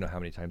 I don't even know how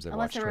many times I've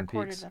Unless watched I Twin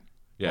recorded Peaks. them.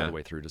 Yeah. All the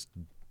way through, just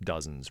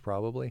dozens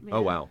probably. Yeah.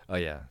 Oh wow. Oh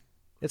yeah,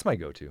 it's my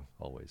go-to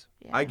always.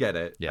 Yeah. I get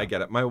it. Yeah. I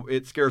get it.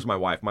 It scares my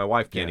wife. My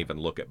wife can't Yeah. even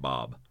look at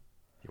Bob.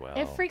 Well,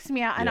 It freaks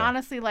me out. And yeah.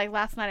 honestly, like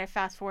last night I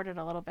fast forwarded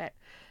a little bit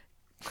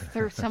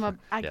through some of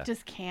I Yeah.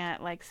 just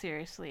can't, like,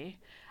 seriously.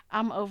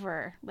 I'm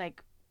over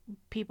like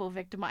people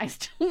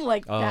victimized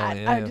like Oh, that.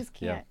 yeah, I yeah. just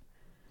can't.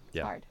 It's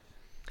Yeah. hard.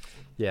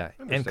 Yeah,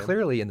 and Understand.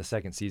 clearly in the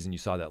second season, you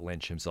saw that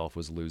Lynch himself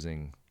was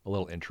losing a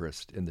little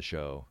interest in the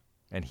show,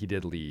 and he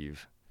did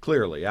leave.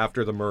 Clearly,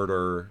 after the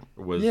murder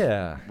was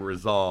Yeah.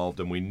 resolved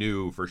and we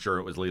knew for sure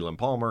it was Leland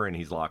Palmer and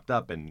he's locked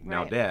up and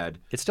now Right. dead,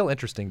 It's still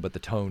interesting, but the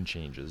tone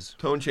changes.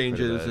 tone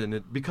changes bit. and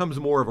it becomes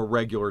more of a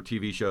regular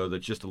TV show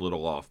that's just a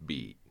little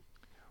offbeat,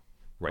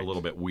 Right. a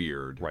little bit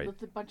weird. Right.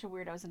 With a bunch of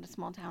weirdos in a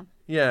small town.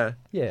 Yeah.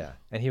 Yeah,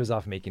 and he was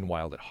off making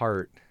Wild at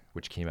Heart,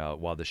 which came out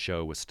while the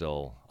show was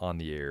still on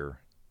the air.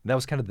 And that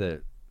was kind of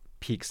the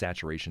peak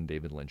saturation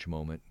David Lynch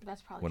moment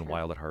That's probably when true.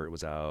 Wild at Heart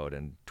was out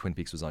and Twin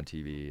Peaks was on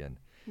TV and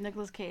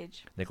Nicolas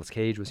Cage. Nicolas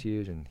Cage was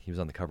huge and he was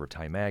on the cover of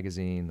Time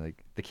magazine.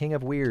 Like the king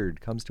of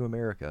weird comes to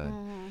America.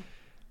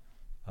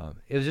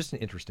 It was just an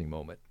interesting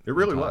moment. It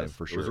really in time, was.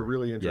 for sure. It was a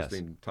really Yes.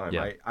 interesting time.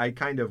 Yeah. I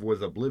kind of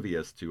was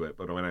oblivious to it,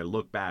 but when I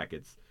look back,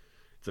 it's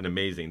an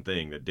amazing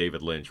thing that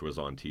David Lynch was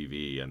on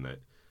TV and that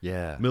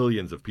Yeah.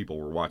 millions of people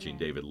were watching Yeah.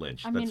 David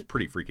Lynch. I That's mean,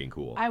 pretty freaking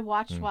cool. I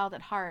watched Wild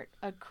at Heart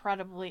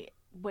incredibly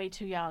way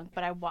too young,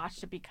 but I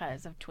watched it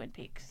because of Twin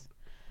Peaks.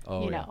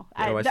 Oh, you yeah. know,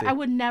 Oh, I see. I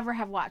would never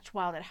have watched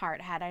Wild at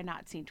Heart had I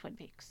not seen Twin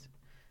Peaks.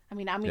 I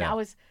mean, Yeah.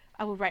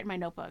 I would write in my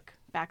notebook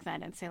back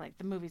then and say like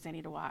the movies I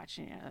need to watch.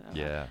 And,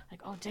 Yeah. Like,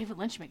 oh, David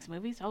Lynch makes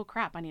movies. Oh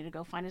crap, I need to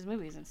go find his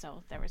movies. And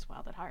so there was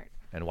Wild at Heart.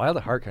 And Wild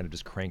at Heart kind of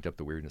just cranked up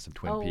the weirdness of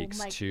Twin Oh, Peaks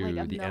like to a the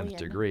nth million.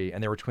 degree.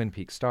 And there were Twin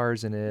Peaks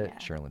stars in it. Yeah.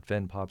 Sherilyn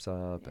Fenn pops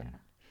up and Yeah.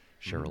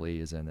 Shirley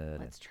is in it.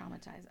 It's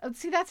traumatized. Oh,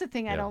 see, that's the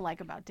thing I Yeah. don't like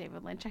about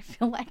David Lynch. I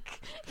feel like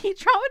he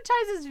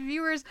traumatizes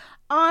viewers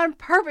on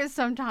purpose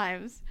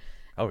sometimes.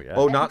 Oh, yeah.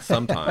 Oh, not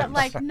sometimes. But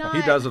like not.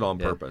 He does it on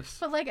Yeah. purpose.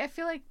 But like I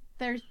feel like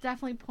there's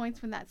definitely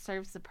points when that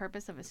serves the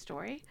purpose of a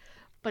story,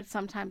 but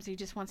sometimes he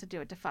just wants to do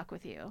it to fuck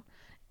with you,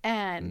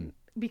 and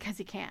because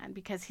he can,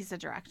 because he's a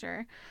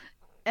director,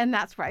 and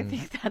that's where I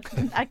think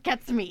that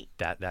gets me.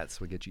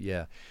 That's what gets you.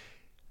 Yeah.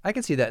 I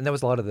can see that. And that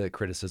was a lot of the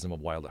criticism of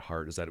Wild at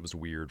Heart is that it was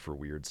weird for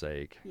weird's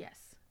sake. Yes.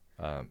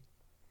 And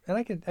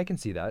I can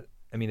see that.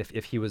 I mean,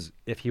 if he was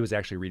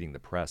actually reading the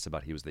press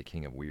about he was the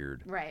king of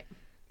weird, Right.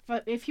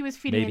 But if he was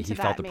feeding maybe into he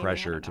that, felt the maybe, I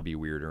pressure don't to know. be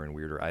weirder and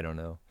weirder. I don't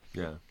know.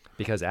 Yeah.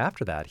 Because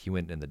after that, he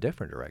went in the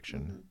different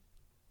direction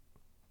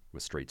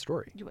with Straight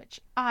Story. Which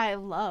I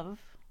love.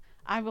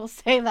 I will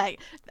say that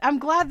I'm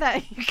glad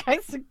that you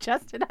guys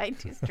suggested I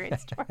do Straight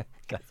Story.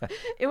 'Cause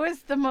it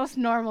was the most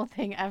normal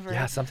thing ever.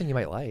 Yeah, something you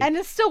might like. And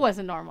it still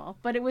wasn't normal,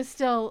 but it was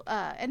still,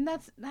 and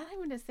that's not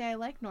even to say I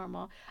like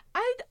normal.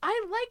 I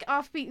like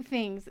offbeat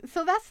things.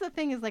 So that's the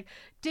thing is like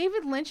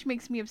David Lynch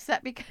makes me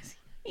upset because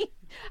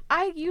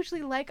I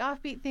usually like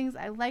offbeat things.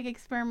 I like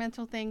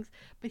experimental things,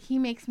 but he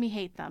makes me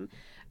hate them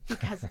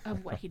because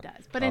of what he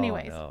does. But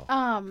anyways,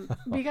 no.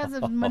 because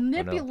of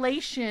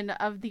manipulation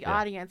of the Yeah.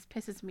 audience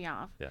pisses me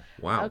off. Yeah.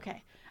 Wow.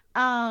 Okay.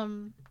 I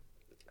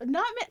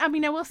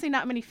will say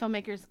not many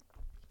filmmakers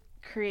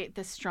create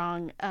this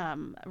strong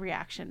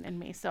reaction in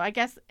me. So I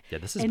guess Yeah,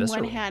 this is in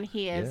visceral. one hand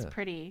he is Yeah.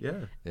 pretty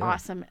Yeah. Yeah.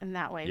 awesome in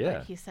that way, Yeah.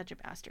 but he's such a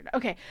bastard.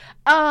 Okay.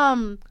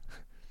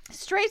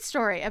 Straight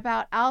Story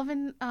about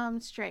Alvin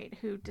Straight,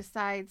 who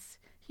decides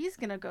he's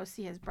gonna go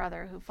see his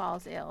brother who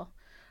falls ill.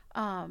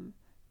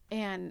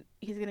 And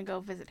he's gonna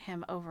go visit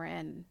him over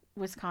in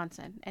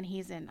Wisconsin, and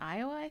he's in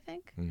Iowa, I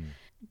think.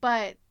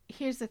 But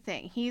here's the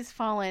thing: he's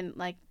fallen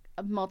like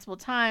multiple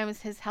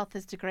times. His health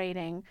is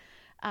degrading.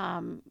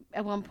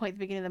 At one point at the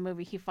beginning of the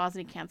movie, he falls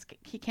and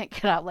he can't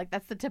get up. Like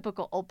that's the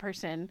typical old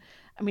person,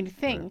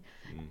 thing.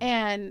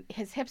 And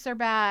his hips are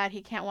bad.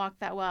 He can't walk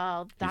that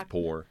well. He's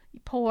poor.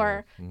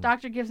 Poor.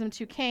 Doctor gives him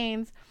 2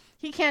 canes.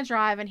 He can't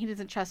drive, and he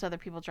doesn't trust other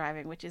people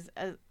driving, which is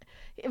a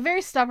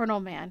very stubborn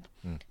old man.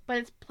 But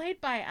it's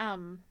played by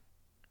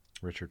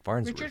Richard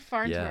Farnsworth. Richard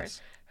Farnsworth,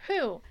 Yes.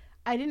 who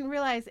I didn't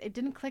realize, it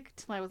didn't click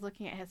until I was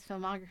looking at his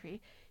filmography.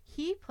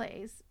 He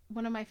plays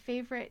one of my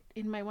favorite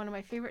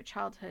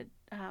childhood,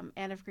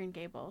 Anne of Green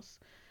Gables.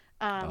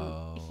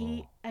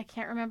 I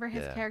can't remember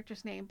his Yeah.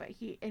 character's name, but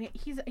he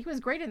was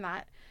great in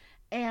that,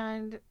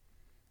 and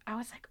I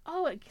was like,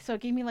 oh, so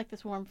it gave me like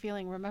this warm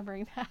feeling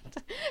remembering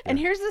that. And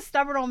here's this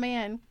stubborn old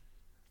man.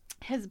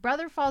 His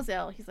brother falls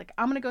ill. He's like,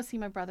 I'm going to go see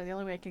my brother. The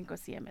only way I can go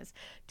see him is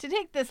to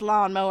take this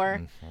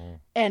lawnmower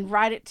and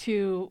ride it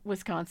to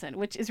Wisconsin,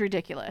 which is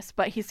ridiculous.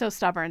 But he's so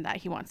stubborn that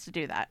he wants to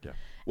do that. Yeah.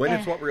 When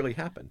it's what really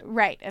happened.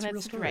 Right. And It's a real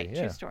it's story, right. yeah.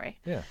 True story.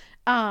 Yeah.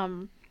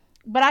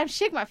 But I'm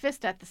shaking my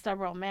fist at the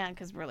stubborn old man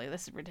because really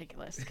this is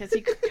ridiculous because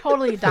he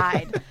totally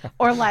died,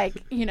 or like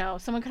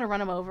someone could have run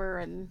him over.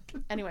 And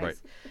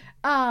anyways,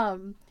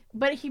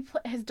 but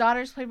his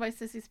daughter's played by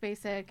Sissy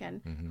Spacek,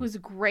 and who's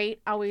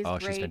great, always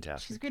great. She's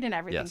fantastic. She's great in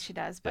everything she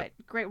does, but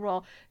great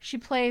role. She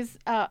plays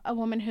a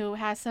woman who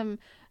has some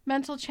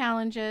mental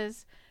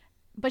challenges,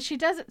 but she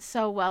does it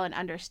so well and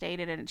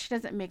understated, and she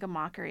doesn't make a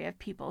mockery of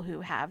people who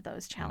have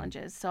those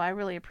challenges. So I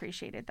really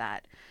appreciated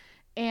that.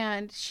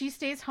 And she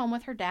stays home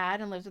with her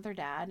dad and lives with her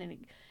dad.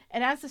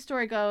 And as the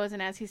story goes,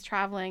 and as he's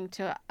traveling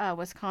to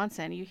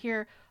Wisconsin, you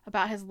hear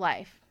about his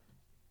life.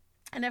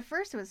 And at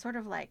first it was sort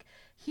of like,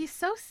 he's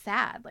so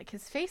sad. Like,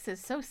 his face is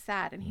so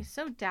sad, and he's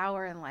so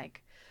dour, and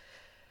like,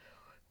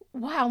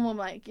 wow. I'm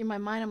like, in my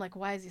mind, I'm like,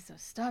 why is he so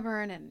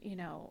stubborn? And,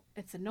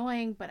 it's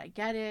annoying, but I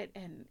get it.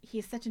 And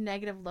he's such a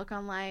negative look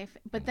on life.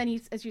 But then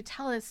as you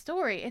tell his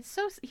story,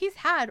 he's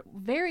had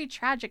very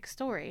tragic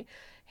story.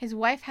 His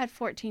wife had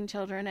 14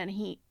 children,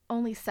 and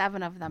only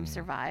 7 of them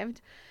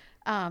survived.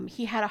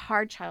 He had a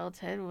hard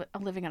childhood,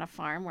 living on a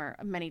farm where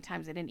many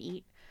times they didn't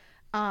eat.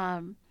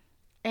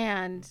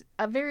 And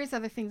various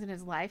other things in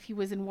his life. He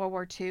was in World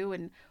War II,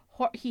 and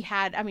he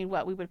had,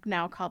 what we would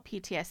now call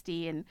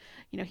PTSD. And,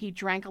 he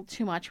drank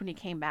too much when he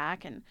came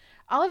back. And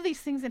all of these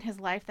things in his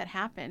life that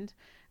happened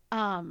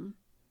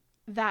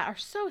that are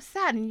so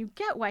sad. And you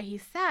get why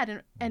he's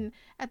sad. And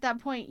at that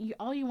point,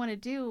 all you want to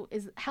do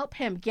is help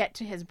him get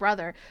to his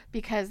brother,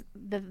 because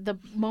the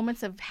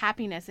moments of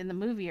happiness in the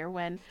movie are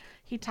when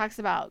he talks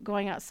about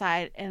going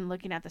outside and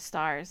looking at the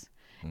stars.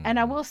 And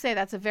I will say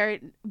that's a very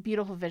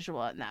beautiful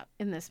visual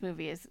in this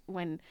movie, is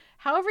when,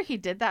 however he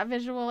did that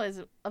visual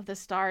is of the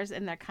stars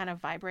and they're kind of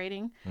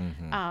vibrating,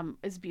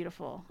 is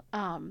beautiful.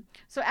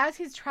 So as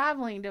he's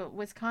traveling to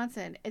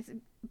Wisconsin, it's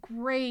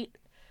great.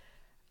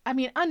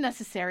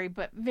 Unnecessary,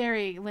 but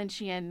very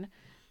Lynchian,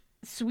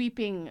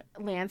 sweeping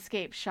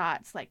landscape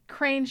shots, like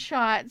crane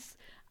shots.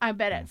 I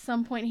bet at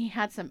some point he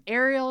had some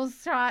aerial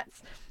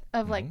shots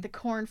of like the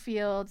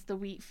cornfields, the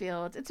wheat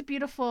fields. It's a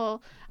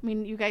beautiful,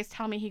 you guys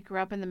tell me he grew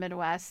up in the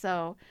Midwest,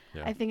 so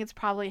I think it's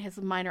probably his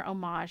minor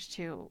homage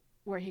to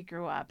where he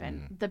grew up,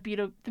 and the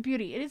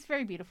beauty. It is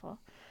very beautiful.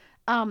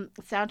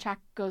 Soundtrack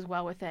goes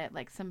well with it,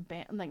 like some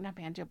not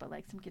banjo, but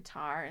like some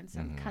guitar and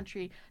some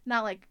country,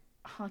 not like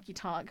honky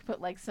tonk, but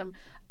like some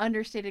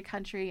understated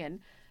country,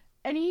 and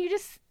you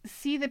just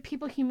see the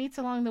people he meets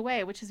along the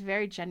way, which is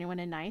very genuine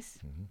and nice,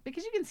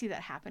 because you can see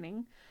that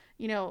happening.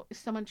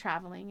 Someone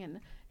traveling,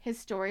 and his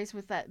stories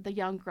with the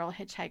young girl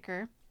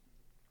hitchhiker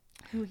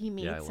who he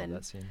meets. Yeah, I love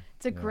that scene.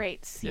 It's a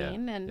great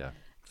scene, and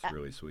it's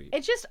really sweet.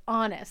 It's just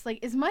honest.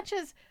 Like, as much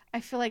as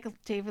I feel like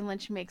David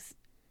Lynch makes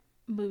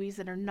movies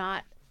that are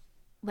not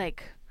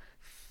like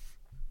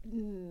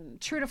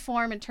true to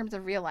form in terms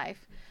of real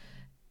life,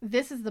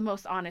 this is the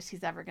most honest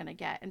he's ever going to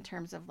get in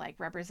terms of like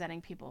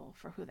representing people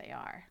for who they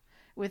are,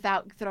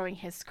 without throwing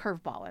his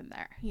curveball in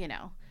there,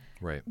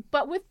 Right.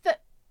 But with the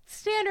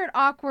standard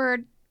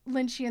awkward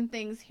Lynchian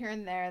things here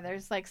and there,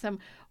 there's like some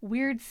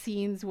weird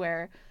scenes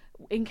where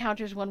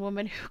encounters one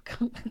woman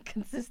who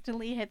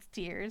consistently hits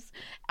tears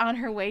on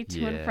her way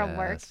to and from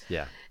work.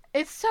 Yeah.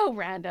 It's so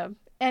random.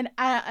 And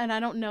I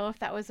don't know if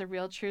that was a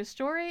real true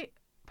story,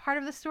 part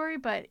of the story,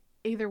 but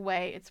either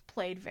way, it's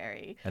played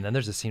very. And then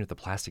there's a scene with the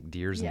plastic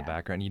deers in the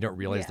background. You don't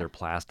realize they're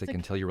plastic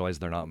until you realize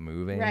they're not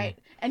moving. Right.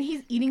 And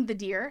he's eating the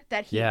deer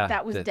that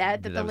was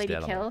dead, that the lady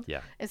killed.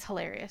 Yeah. It's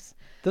hilarious.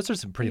 Those are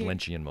some pretty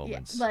Lynchian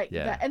moments.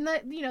 And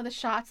the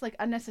shots like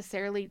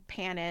unnecessarily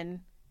pan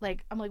in.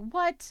 Like, I'm like,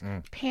 what?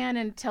 Pan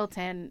and tilt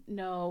in.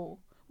 No.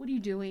 What are you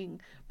doing?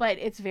 But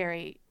it's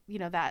very,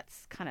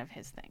 that's kind of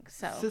his thing.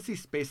 So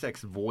Sissy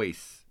Spacek's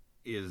voice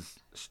is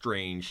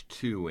strange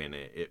too in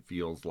it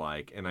feels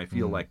like, and I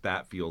feel like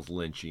that feels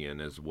Lynchian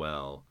as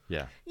well.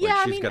 Yeah.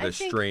 She's got a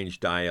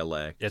strange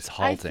dialect. It's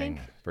halting.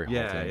 Very halting.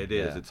 Yeah, it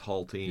is. It's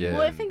halting. Yeah.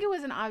 Well, I think it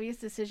was an obvious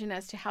decision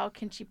as to how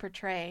can she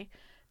portray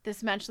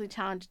this mentally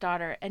talented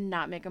daughter and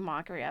not make a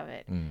mockery of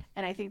it.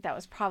 And I think that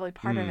was probably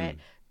part of it,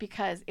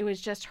 because it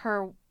was just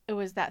her. It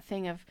was that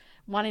thing of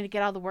wanting to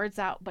get all the words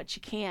out, but she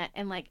can't,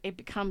 and like it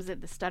becomes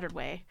the stuttered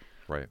way.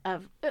 Right.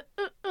 Of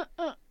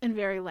and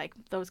very like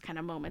those kind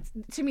of moments.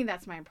 To me,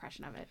 that's my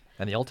impression of it.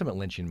 And the ultimate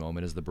Lynchian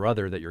moment is the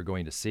brother that you're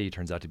going to see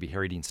turns out to be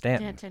Harry Dean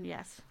Stanton.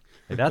 Yes.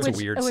 Like, that's a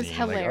weird scene. It was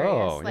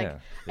hilarious.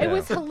 It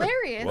was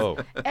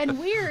hilarious and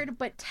weird,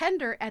 but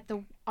tender at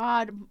the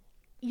odd.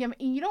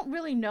 You don't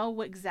really know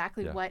what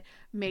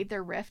made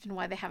their rift and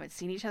why they haven't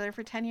seen each other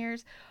for 10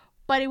 years.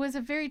 But it was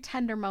a very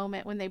tender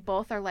moment when they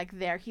both are like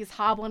there. He's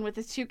hobbling with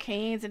his 2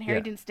 canes, and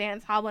Harry Dean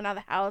Stanton's hobbling out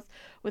of the house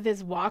with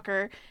his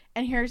walker.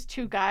 And here's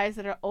 2 guys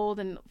that are old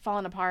and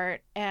falling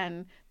apart,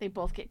 and they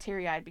both get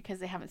teary-eyed because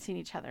they haven't seen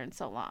each other in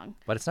so long.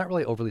 But it's not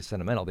really overly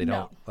sentimental. They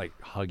don't like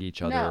hug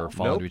each other or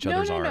fall into each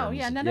other's arms. No.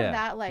 Yeah, none of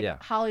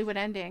that Hollywood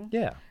ending.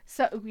 Yeah.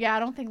 So I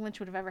don't think Lynch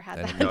would have ever had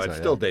that. No, it's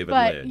still David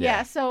Lynch.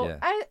 But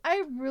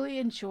I really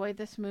enjoyed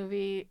this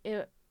movie.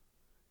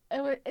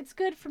 It's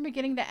good from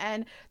beginning to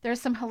end.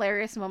 There's some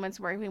hilarious moments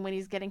where when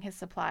he's getting his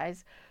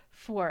supplies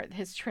for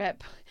his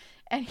trip,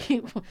 and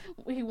he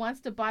wants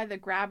to buy the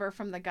grabber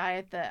from the guy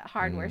at the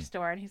hardware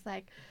store, and he's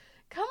like,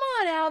 "Come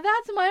on, Al,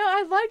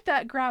 I like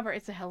that grabber."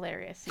 It's a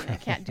hilarious scene. I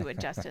can't do it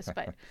justice,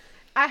 but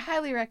I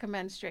highly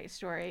recommend Straight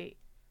Story.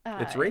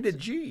 It's rated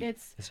G.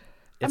 It's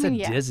a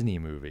Disney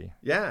movie.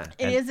 Yeah.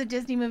 It is a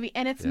Disney movie,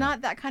 and it's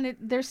not that kind of.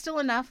 There's still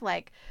enough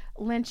like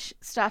Lynch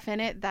stuff in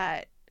it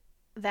that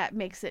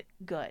makes it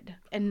good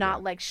and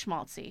not like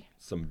schmaltzy.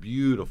 Some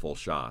beautiful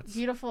shots.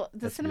 Beautiful.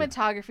 The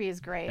cinematography is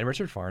great. And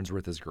Richard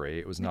Farnsworth is great.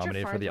 It was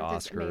nominated for the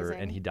Oscar,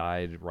 and he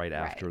died right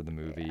after the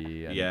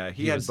movie. Yeah, and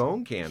he had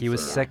bone cancer. He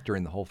was sick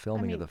during the whole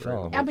filming of the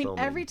film. I mean,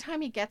 every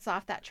time he gets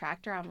off that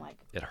tractor, I'm like,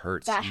 it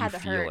hurts. That had you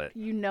to feel hurt. it.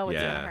 You know it's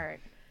gonna hurt.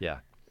 Yeah.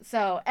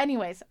 So,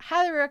 anyways,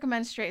 highly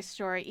recommend Straight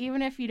Story.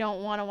 Even if you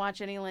don't want to watch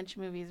any Lynch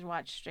movies,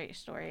 watch Straight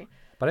Story.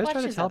 But I was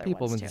trying to tell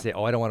people when they say,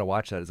 "Oh, I don't want to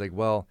watch that," it's like,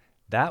 well,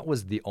 that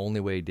was the only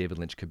way David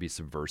Lynch could be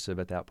subversive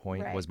at that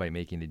point was by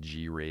making a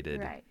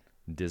G-rated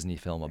Disney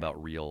film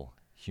about real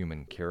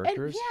human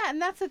characters.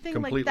 And that's the thing.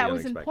 Completely like that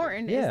unexpected. was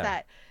important is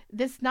that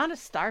this not a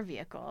star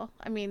vehicle.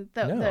 I mean,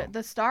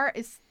 the star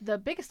is the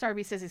biggest star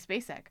beast is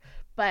Spacek,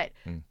 but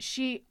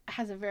she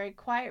has a very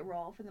quiet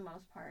role for the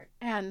most part,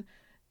 and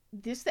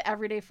just the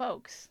everyday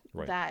folks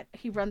that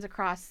he runs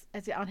across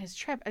on his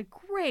trip are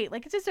great.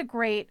 Like it's just a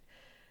great.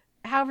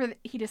 However,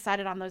 he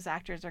decided on those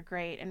actors are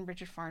great, and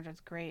Richard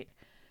Farnsworth's great.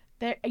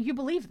 You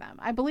believe them.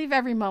 I believe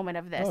every moment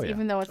of this,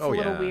 even though it's a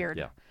little weird.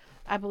 Yeah.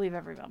 I believe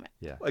every moment.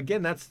 Yeah.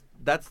 Again, that's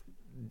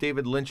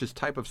David Lynch's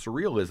type of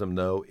surrealism,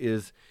 though,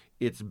 is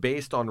it's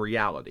based on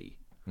reality.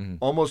 Mm-hmm.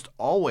 Almost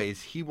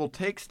always, he will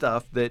take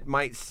stuff that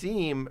might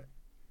seem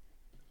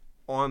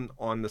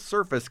on the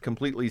surface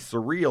completely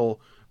surreal,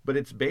 but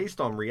it's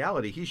based on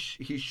reality.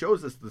 He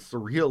shows us the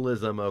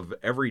surrealism of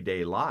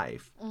everyday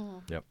life.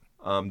 Mm-hmm. Yep.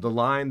 The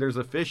line, "There's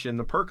a fish in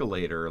the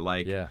percolator,"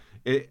 like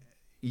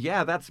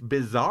yeah, that's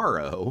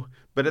bizarro,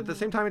 but at the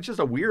same time, it's just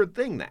a weird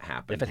thing that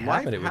happens. If it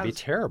happened, it would be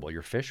terrible.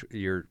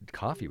 Your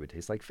coffee would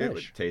taste like fish. It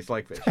would taste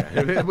like fish.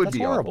 It would be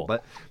horrible.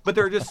 Awful. But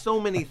there are just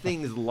so many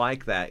things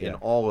like that in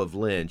all of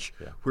Lynch,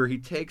 where he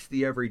takes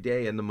the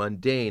everyday and the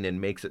mundane and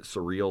makes it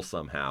surreal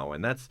somehow,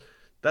 and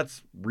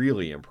that's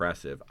really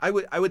impressive. I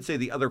would say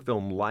the other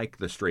film like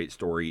The Straight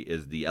Story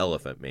is The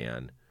Elephant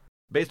Man,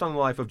 based on the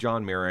life of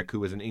John Merrick, who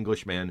was an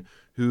Englishman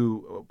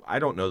who I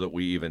don't know that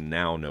we even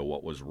now know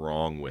what was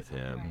wrong with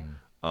him.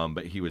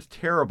 But he was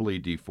terribly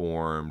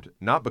deformed,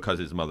 not because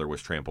his mother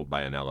was trampled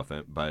by an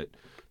elephant, but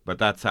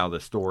that's how the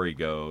story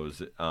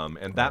goes.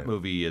 And that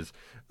movie is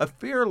a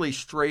fairly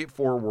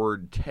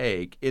straightforward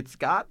take. It's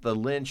got the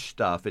Lynch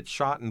stuff. It's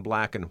shot in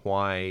black and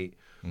white.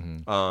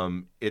 Mm-hmm.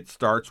 It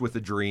starts with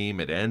a dream.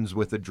 It ends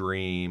with a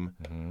dream.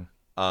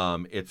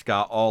 Mm-hmm. It's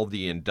got all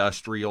the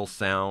industrial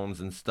sounds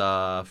and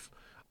stuff.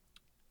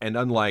 And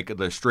unlike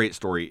The Straight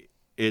Story,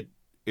 it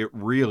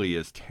really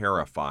is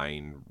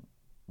terrifying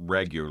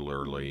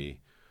regularly.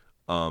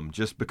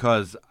 Just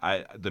because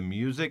the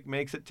music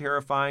makes it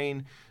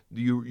terrifying,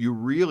 you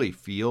really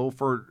feel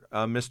for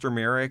Mr.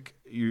 Merrick.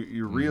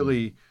 You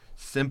really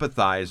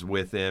sympathize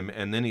with him,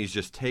 and then he's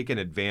just taken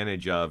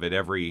advantage of at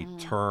every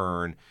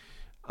turn.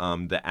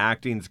 The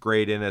acting's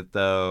great in it,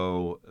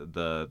 though.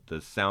 The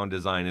sound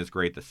design is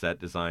great. The set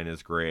design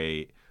is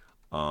great.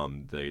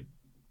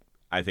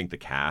 I think the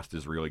cast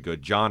is really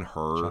good. John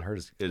Hurt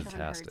is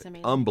fantastic,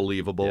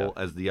 unbelievable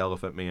as the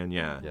Elephant Man.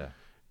 Yeah.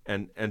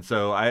 And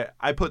so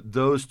I put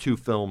those two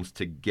films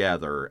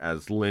together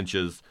as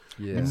Lynch's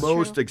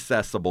most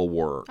accessible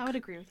work. I would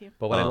agree with you.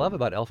 But what I love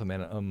about Elephant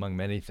Man, among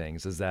many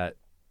things, is that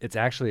it's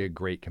actually a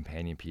great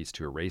companion piece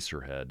to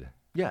Eraserhead.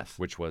 Yes.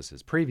 Which was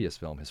his previous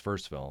film, his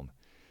first film.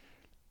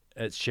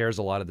 It shares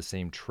a lot of the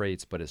same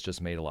traits, but it's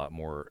just made a lot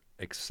more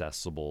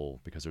accessible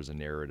because there's a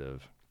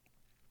narrative.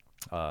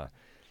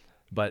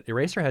 But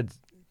Eraserhead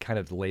kind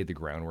of laid the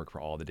groundwork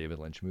for all the David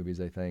Lynch movies,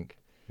 I think.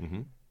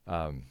 Mm-hmm.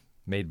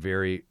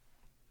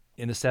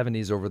 In the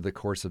 70s, over the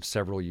course of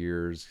several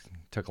years,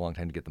 took a long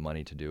time to get the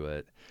money to do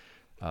it.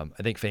 I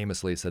think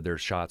famously said there's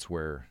shots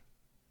where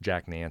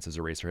Jack Nance as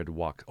Eraserhead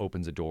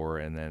opens a door,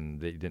 and then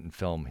they didn't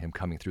film him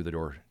coming through the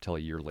door till a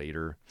year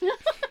later.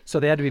 So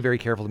they had to be very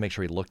careful to make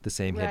sure he looked the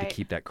same. He had to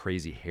keep that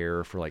crazy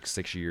hair for like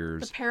 6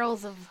 years. The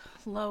perils of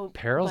low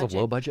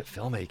budget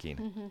filmmaking.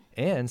 Mm-hmm.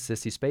 And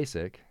Sissy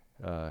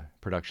Spacek,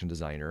 production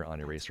designer on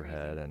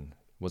Eraserhead, and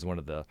was one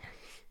of the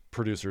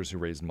producers who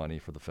raised money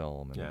for the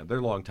film. And,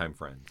 they're longtime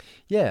friends.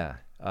 Yeah.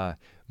 But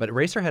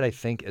Eraserhead, I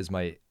think, is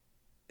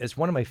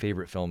one of my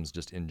favorite films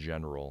just in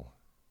general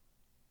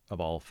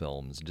of all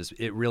films.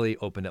 It really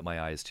opened up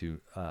my eyes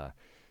to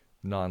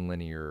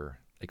nonlinear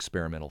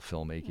experimental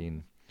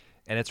filmmaking.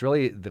 And it's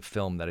really the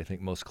film that I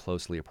think most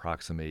closely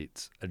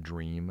approximates a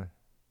dream.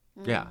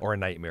 Yeah. Or a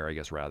nightmare, I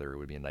guess, rather. It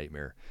would be a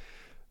nightmare.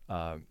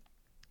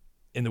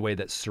 In the way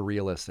that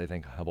surrealists, I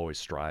think, have always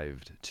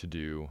strived to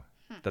do.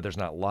 That there's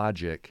not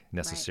logic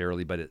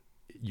necessarily, but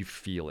you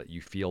feel it. You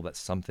feel that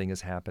something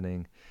is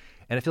happening.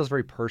 And it feels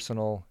very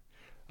personal.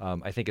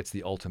 I think it's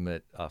the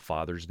ultimate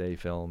Father's Day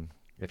film.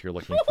 if you're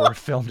looking for a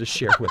film to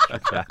share with your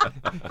dad.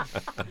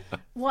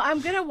 Well, I'm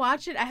gonna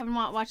watch it. I haven't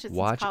watched it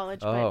since college,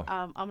 oh. but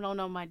I don't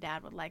know. My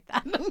dad would like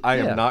that. I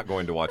Yeah. am not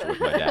going to watch it with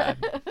my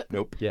dad.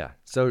 Nope. Yeah.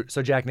 So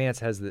Jack Nance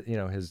has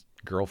his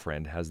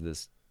girlfriend has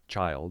this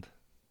child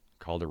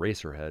called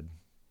Eraserhead.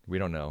 We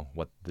don't know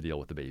what the deal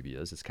with the baby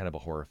is. It's kind of a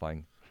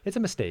horrifying. It's a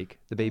mistake.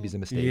 The baby's a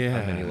mistake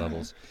on many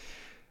levels.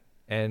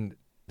 And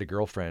the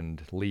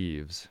girlfriend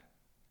leaves.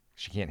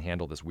 She can't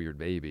handle this weird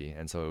baby,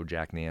 and so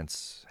Jack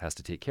Nance has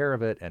to take care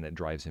of it, and it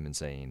drives him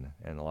insane,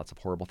 and lots of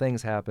horrible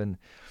things happen.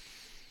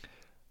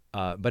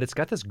 But it's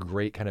got this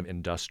great kind of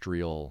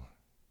industrial,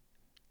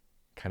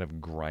 kind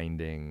of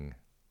grinding,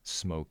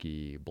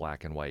 smoky,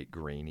 black and white,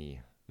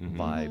 grainy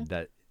vibe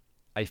that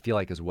I feel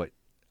like is what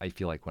I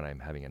feel like when I'm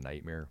having a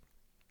nightmare.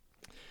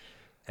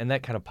 And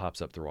that kind of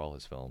pops up through all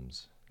his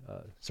films,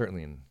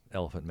 certainly in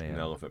Elephant Man.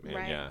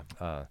 Right.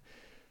 Yeah.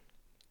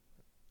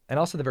 And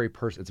also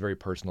it's very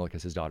personal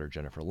because his daughter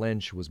Jennifer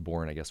Lynch was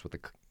born, I guess, with a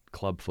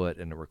club foot,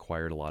 and it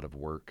required a lot of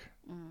work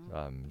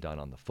done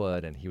on the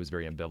foot. And he was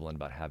very ambivalent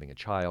about having a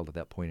child at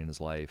that point in his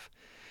life,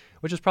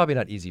 which is probably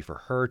not easy for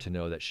her to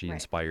know that she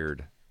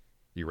inspired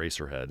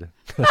Eraserhead.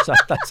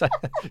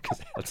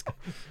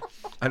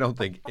 I don't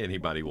think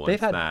anybody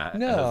wants that.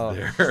 No.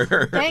 As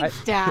their...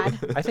 Thanks, Dad.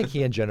 I think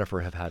he and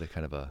Jennifer have had a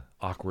kind of a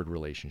awkward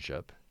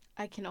relationship.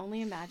 I can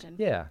only imagine.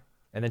 Yeah.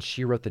 And then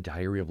she wrote The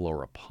Diary of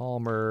Laura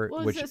Palmer.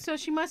 Well, so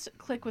she must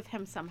click with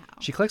him somehow.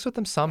 She clicks with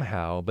him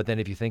somehow, but then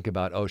if you think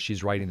about,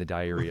 she's writing the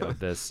diary of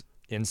this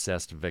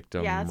incest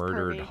victim,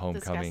 murdered pervy,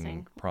 homecoming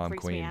disgusting. prom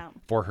Freaks me queen out.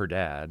 for her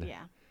dad.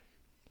 Yeah.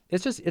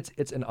 It's just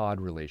it's an odd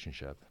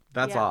relationship.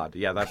 That's odd.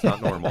 Yeah, that's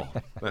not normal.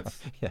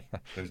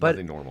 There's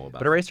nothing normal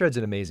about it. But Eraserhead's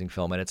an amazing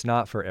film, and it's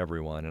not for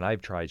everyone. And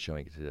I've tried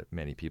showing it to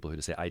many people who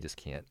just say, I just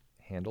can't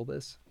handle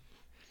this.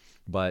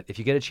 But if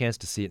you get a chance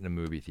to see it in a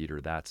movie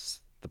theater,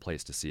 that's the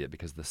place to see it,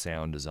 because the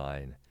sound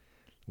design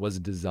was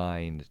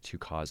designed to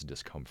cause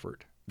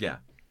discomfort. Yeah.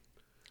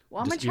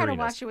 Well, I'm going to try to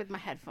watch it with my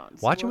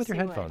headphones. Watch it with your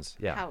headphones.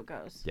 Yeah. How it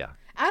goes. Yeah.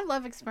 I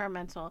love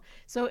experimental.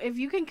 So if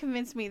you can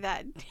convince me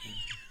that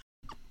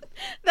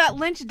that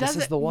Lynch does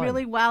it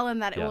really well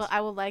and that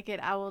I will like it,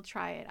 I will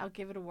try it. I'll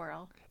give it a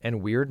whirl.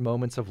 And weird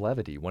moments of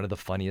levity. One of the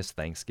funniest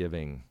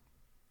Thanksgiving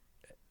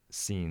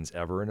scenes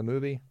ever in a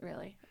movie.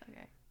 Really?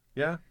 Okay.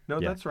 Yeah. No,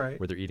 that's right.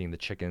 Where they're eating the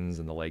chickens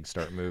and the legs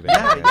start moving.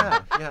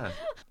 Yeah.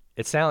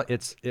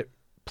 It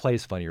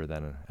plays funnier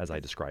than as I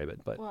describe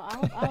it, but well,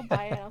 I'll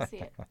buy it. I'll see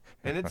it.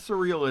 And it's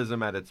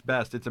surrealism at its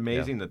best. It's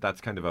amazing that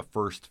that's kind of a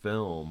first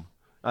film.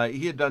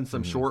 He had done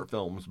some short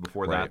films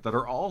before that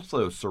are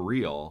also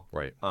surreal.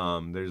 Right.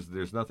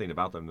 There's nothing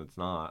about them that's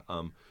not.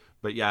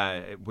 But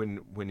yeah,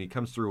 when he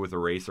comes through with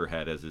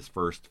Eraserhead as his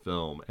first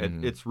film,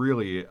 it's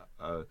really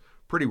a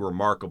pretty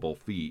remarkable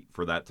feat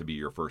for that to be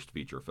your first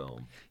feature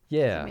film.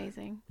 Yeah. It's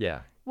amazing.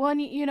 Yeah. Well,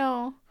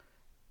 and,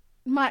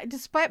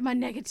 despite my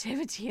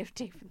negativity of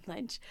David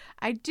Lynch,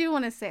 I do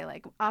want to say,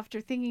 like, after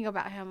thinking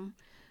about him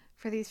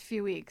for these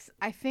few weeks,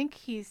 I think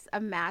he's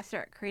a master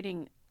at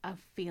creating a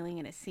feeling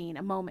in a scene,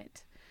 a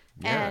moment.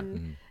 Yeah.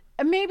 And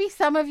maybe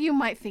some of you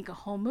might think a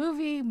whole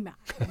movie,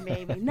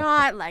 maybe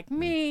not, like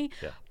me.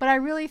 Yeah. But I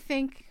really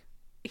think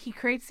he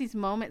creates these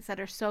moments that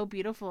are so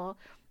beautiful.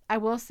 I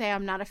will say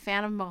I'm not a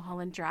fan of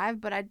Mulholland Drive,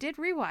 but I did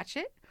rewatch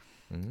it.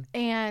 Mm-hmm.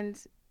 And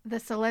the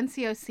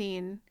Silencio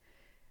scene,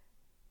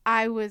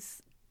 I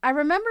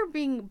remember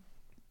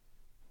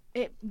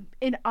it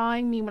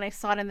awing me when I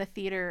saw it in the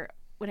theater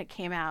when it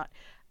came out.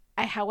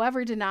 I,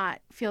 however, did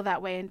not feel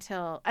that way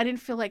until I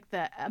didn't feel like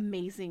the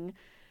amazing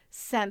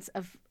sense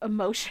of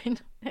emotion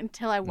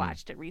until I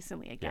watched it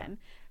recently again.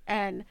 Yeah.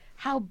 And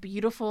how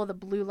beautiful the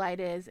blue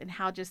light is, and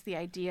how just the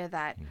idea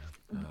that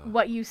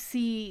what you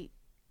see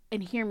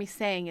and hear me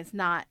saying is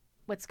not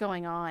what's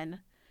going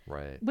on.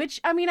 Right.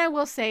 Which, I mean, I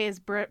will say is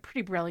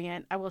pretty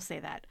brilliant. I will say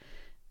that.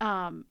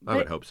 I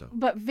would hope so.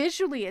 But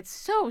visually, it's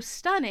so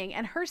stunning,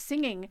 and her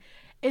singing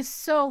is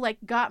so, like,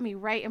 got me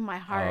right in my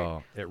heart.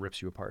 Oh, it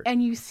rips you apart.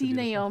 And you see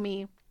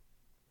Naomi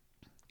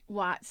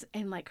Watts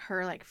and, like,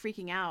 her, like,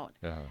 freaking out.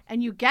 Uh-huh.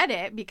 And you get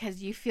it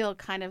because you feel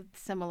kind of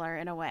similar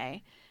in a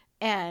way.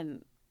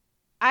 And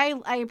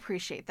I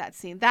appreciate that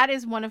scene. That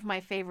is one of my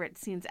favorite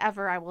scenes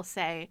ever, I will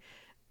say,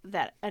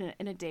 that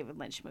in a David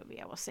Lynch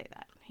movie. I will say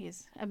that.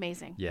 He's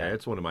amazing. Yeah,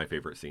 it's one of my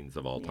favorite scenes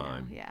of all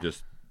time. Yeah.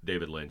 Just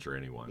David Lynch or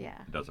anyone.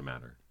 Yeah. It doesn't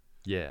matter.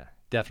 Yeah,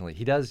 definitely.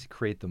 He does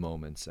create the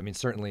moments. I mean,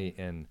 certainly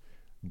in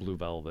Blue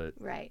Velvet,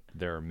 right,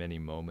 there are many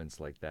moments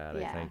like that.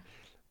 Yeah. I think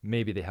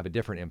maybe they have a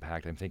different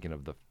impact. I'm thinking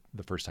of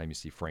the first time you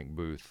see Frank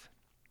Booth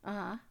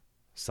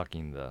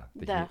sucking the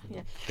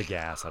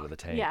gas out of the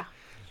tank. Yeah.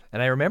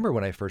 And I remember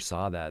when I first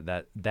saw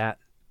that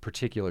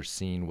particular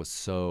scene was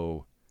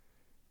so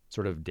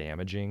sort of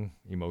damaging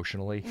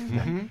emotionally.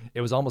 Mm-hmm.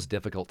 It was almost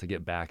difficult to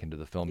get back into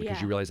the film because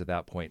you realize at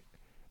that point,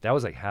 that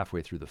was like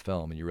halfway through the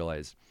film, and you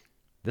realize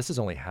this is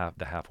only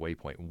the halfway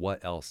point.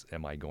 What else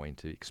am I going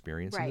to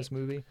experience in this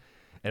movie?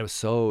 And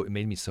it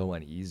made me so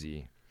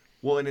uneasy.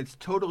 Well, and it's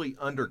totally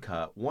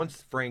undercut.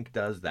 Once Frank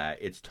does that,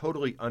 it's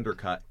totally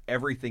undercut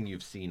everything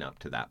you've seen up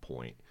to that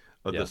point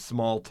of the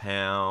small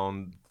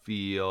town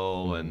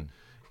feel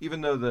even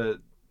though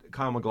the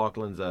Kyle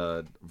MacLachlan's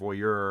a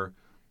voyeur,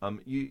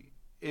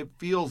 it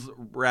feels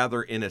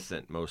rather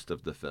innocent most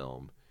of the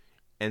film.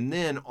 And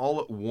then all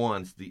at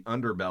once, the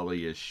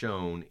underbelly is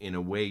shown in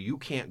a way you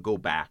can't go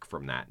back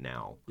from that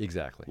now.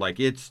 Exactly. Like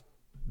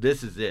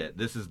this is it.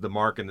 This is the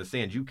mark in the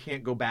sand. You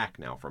can't go back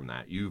now from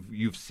that.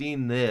 You've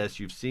seen this.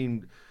 You've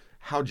seen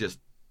how just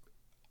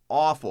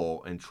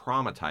awful and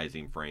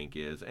traumatizing Frank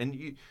is,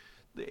 and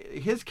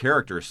his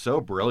character is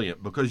so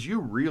brilliant because you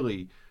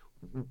really,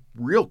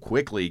 real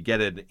quickly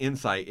get an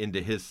insight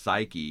into his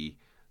psyche.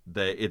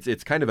 That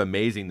it's kind of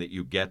amazing that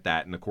you get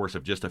that in the course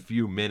of just a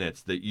few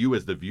minutes. That you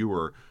as the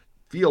viewer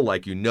feel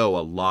like you know a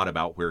lot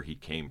about where he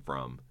came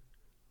from.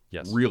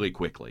 Yes. Really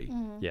quickly.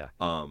 Mm-hmm. Yeah.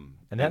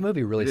 And that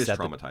movie really set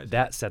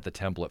the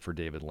template for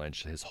David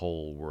Lynch, his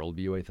whole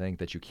worldview, I think,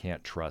 that you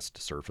can't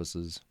trust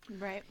surfaces.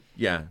 Right.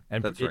 Yeah,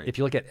 and that's right. If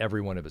you look at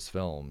every one of his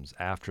films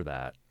after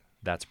that,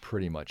 that's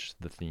pretty much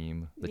the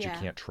theme, that you Yeah.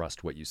 can't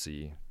trust what you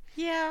see.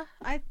 Yeah.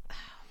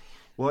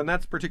 Well, and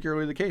that's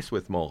particularly the case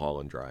with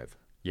Mulholland Drive.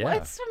 Yeah.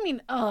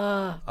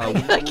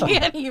 I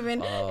can't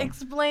even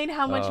explain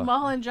how much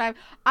Mulholland Drive.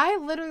 I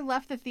literally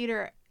left the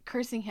theater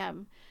cursing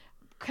him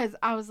because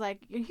I was like,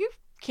 "Are you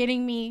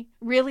kidding me?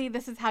 Really?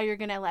 This is how you're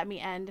gonna let me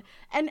end?"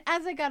 And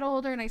as I got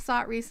older and I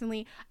saw it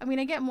recently, I mean,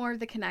 I get more of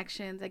the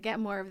connections. I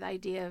get more of the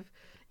idea of,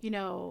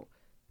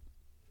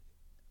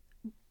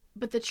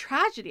 but the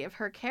tragedy of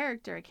her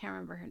character. I can't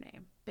remember her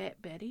name.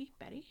 Betty.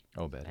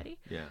 Oh, Betty.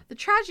 Yeah. The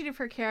tragedy of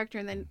her character,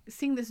 and then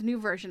seeing this new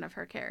version of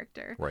her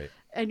character, Right.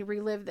 and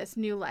relive this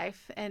new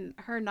life, and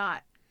her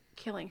not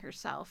killing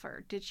herself,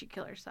 or did she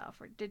kill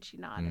herself, or did she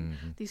not? And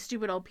these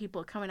stupid old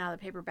people coming out of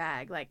the paper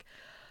bag, like,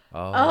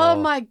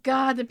 oh my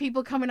God, the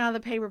people coming out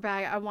of the paper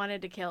bag. I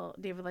wanted to kill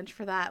David Lynch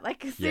for that.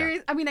 Like, serious.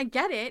 Yeah. I mean, I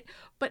get it,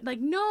 but like,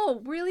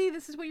 no, really,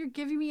 this is what you're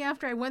giving me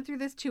after I went through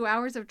this 2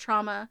 hours of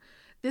trauma.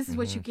 This is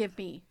what you give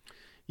me.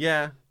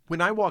 Yeah. When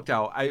I walked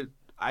out,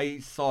 I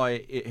saw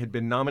it had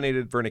been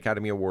nominated for an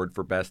Academy Award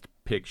for Best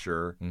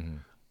Picture,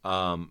 and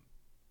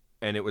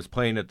it was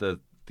playing at the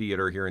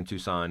theater here in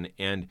Tucson.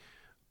 And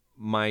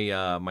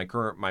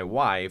my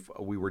wife,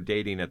 we were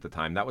dating at the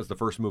time. That was the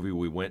first movie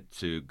we went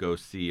to go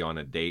see on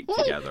a date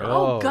together.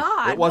 Oh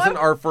God! It wasn't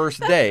our first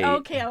date.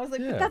 Okay, I was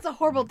like, that's a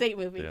horrible date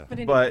movie.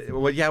 Yeah. But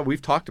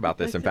we've talked about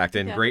this, in fact,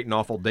 in Great and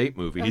Awful Date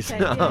Movies.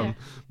 Okay,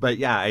 But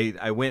yeah,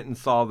 I went and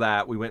saw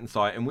that. We went and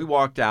saw it, and we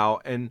walked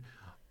out, and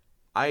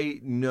I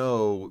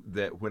know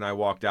that when I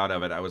walked out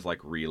of it, I was like,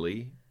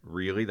 really?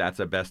 That's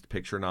a Best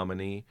Picture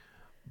nominee?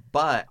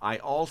 But I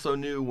also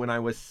knew when I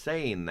was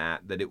saying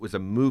that it was a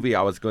movie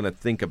I was going to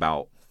think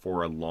about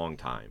for a long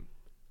time.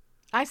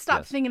 I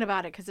stopped thinking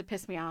about it because it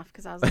pissed me off,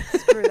 because I was like,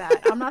 screw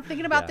that. I'm not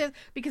thinking about this,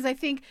 because I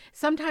think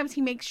sometimes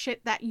he makes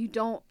shit that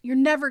you're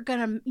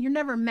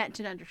never meant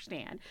to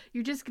understand.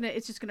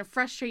 It's just gonna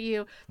frustrate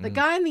you. The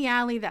guy in the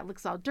alley that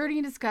looks all dirty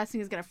and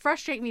disgusting is gonna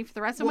frustrate me for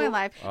the rest of my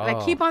life. And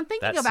I keep on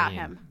thinking about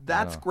him.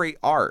 That's great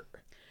art.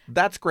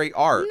 That's great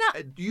art.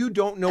 No. You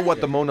don't know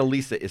what the Mona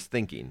Lisa is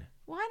thinking.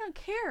 Well, I don't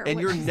care. And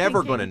you're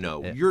never going to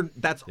know.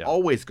 That's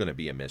always going to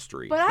be a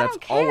mystery. But I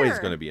don't care. That's always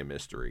going to be a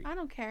mystery. I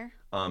don't care.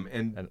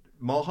 And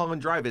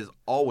Mulholland Drive is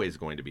always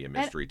going to be a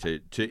mystery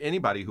to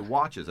anybody who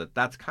watches it.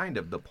 That's kind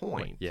of the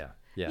point. Yeah.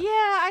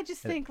 I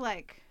just think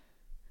like,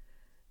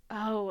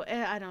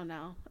 I don't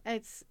know.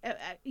 It's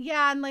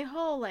and the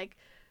whole like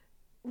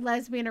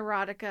lesbian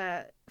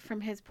erotica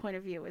from his point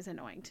of view is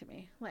annoying to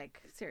me.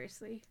 Like,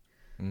 seriously.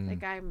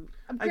 Like, I'm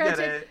I get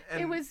it.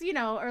 It was,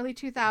 early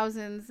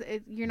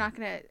 2000s. You're not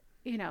gonna.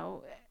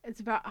 It's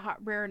about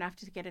rare enough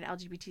to get an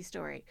LGBT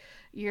story.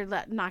 You're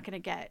not going to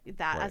get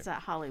that as a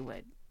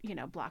Hollywood,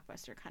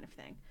 blockbuster kind of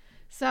thing.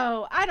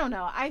 So I don't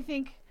know. I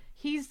think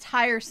he's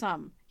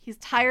tiresome. He's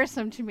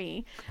tiresome to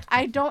me.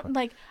 I don't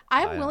like,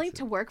 I'm willing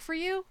to work for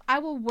you. I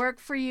will work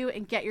for you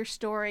and get your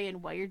story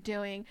and what you're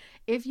doing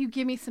if you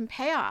give me some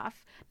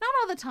payoff. Not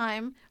all the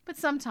time, but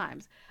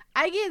sometimes.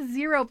 I get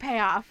zero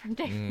payoff from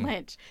David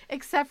Lynch,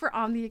 except for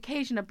on the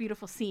occasion a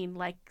beautiful scene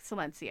like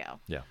Silencio.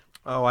 Yeah.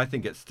 Oh, I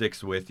think it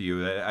sticks with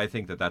you. I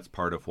think that's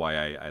part of why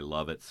I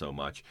love it so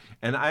much.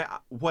 And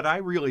what I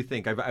really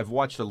think, I've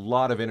watched a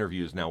lot of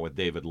interviews now with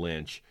David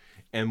Lynch,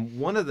 and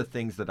one of the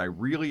things that I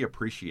really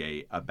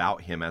appreciate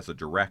about him as a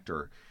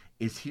director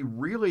is he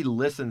really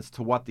listens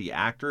to what the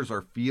actors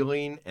are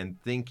feeling and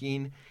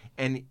thinking,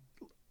 and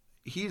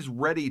he's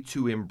ready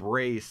to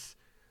embrace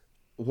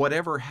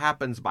whatever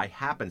happens by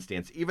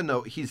happenstance, even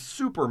though he's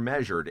super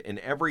measured in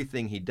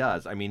everything he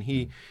does. I mean,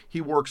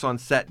 he works on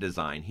set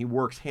design. He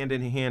works hand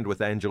in hand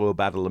with Angelo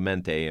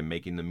Badalamenti in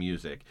making the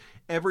music.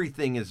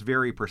 Everything is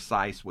very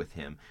precise with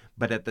him.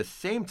 But at the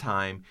same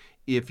time,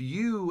 if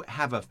you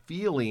have a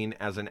feeling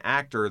as an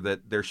actor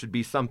that there should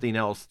be something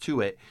else to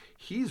it,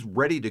 he's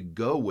ready to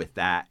go with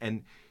that.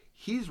 And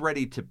he's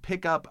ready to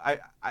pick up.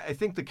 I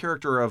think the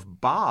character of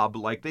Bob,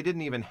 like, they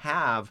didn't even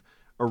have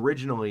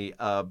originally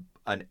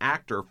an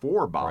actor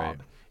for Bob. Right.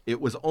 It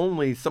was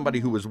only somebody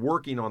who was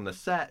working on the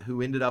set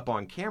who ended up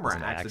on camera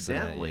An accident,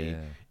 accidentally,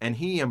 yeah. and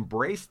he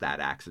embraced that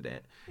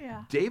accident.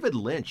 Yeah. David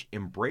Lynch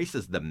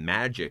embraces the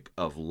magic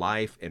of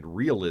life and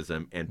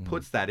realism and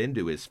puts that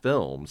into his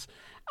films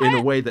in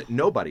a way that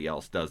nobody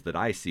else does that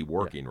I see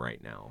working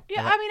right now.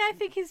 Yeah, I mean, I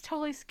think he's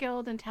totally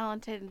skilled and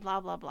talented and blah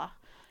blah blah.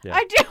 Yeah.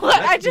 I do.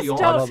 I just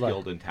beyond don't.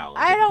 skilled and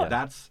talented. I don't-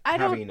 That's I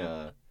don't- having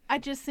a. I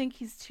just think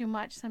he's too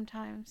much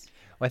sometimes.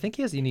 Well, I think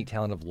he has the unique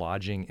talent of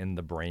lodging in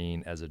the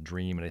brain as a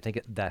dream, and I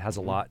think that has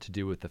a lot to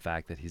do with the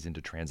fact that he's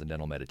into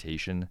transcendental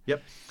meditation.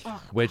 Yep.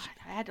 Oh, Which- God,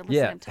 I had to listen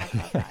yeah. to him talk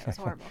about that. It was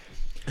horrible.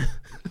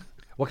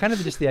 Well, kind of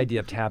just the idea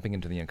of tapping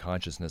into the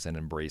unconsciousness and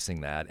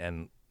embracing that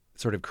and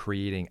sort of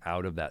creating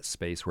out of that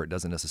space where it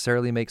doesn't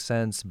necessarily make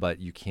sense, but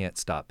you can't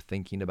stop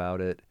thinking about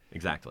it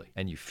Exactly.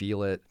 and you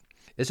feel it.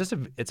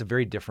 It's a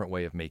very different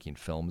way of making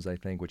films, I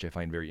think, which I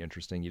find very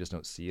interesting. You just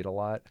don't see it a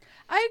lot.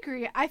 I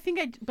agree.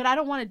 But I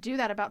don't want to do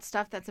that about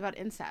stuff that's about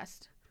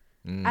incest.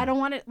 I don't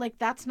want it, like,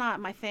 that's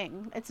not my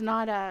thing. It's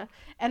not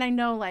and I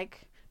know,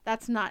 like,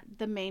 that's not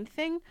the main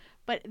thing,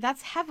 but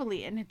that's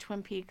heavily in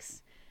Twin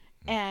Peaks.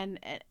 And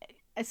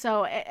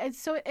so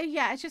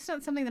yeah, it's just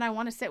not something that I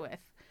want to sit with.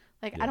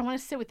 Like, I don't want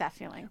to sit with that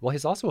feeling. Well,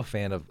 he's also a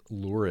fan of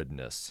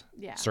luridness.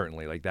 Yeah.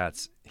 Certainly. Like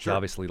he Sure.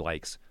 obviously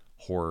likes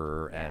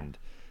horror and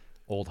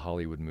old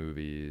Hollywood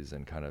movies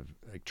and kind of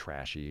like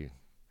trashy.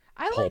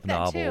 I like pulp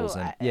that too. novels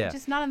and- yeah.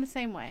 Just not in the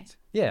same way.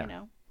 Yeah. You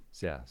know?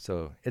 Yeah.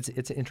 So it's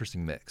an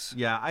interesting mix.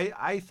 Yeah,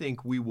 I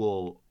think we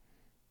will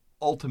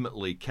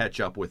ultimately catch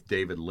up with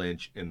David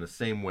Lynch in the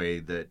same way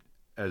that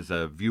as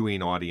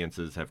viewing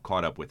audiences have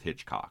caught up with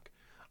Hitchcock.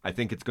 I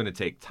think it's going to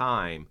take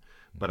time,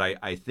 but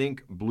I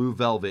think Blue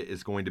Velvet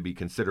is going to be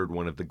considered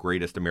one of the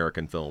greatest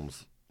American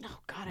films Oh,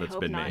 God, I that's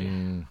hope been not.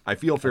 made. I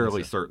feel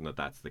fairly certain that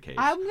that's the case.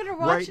 I'm going to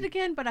watch Right- it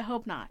again, but I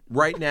hope not.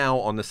 Right now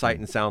on the Sight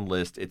and Sound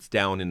list, it's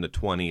down in the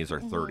 20s or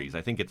Mm-hmm. 30s.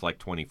 I think it's like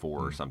 24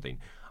 or something.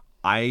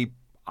 I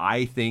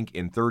think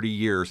in 30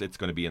 years it's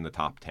going to be in the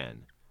top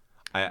 10.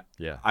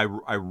 Yeah.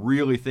 I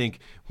really think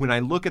when I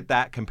look at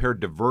that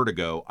compared to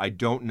Vertigo, I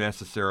don't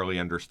necessarily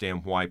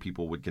understand why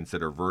people would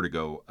consider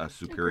Vertigo a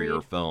superior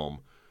Agreed. film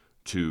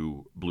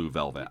to Blue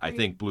Velvet. I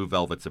think Blue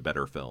Velvet's a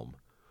better film.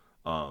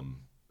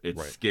 It's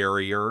Right.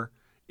 scarier.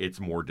 It's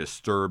more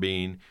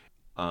disturbing.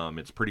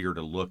 It's prettier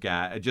to look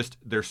at.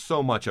 There's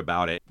so much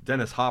about it.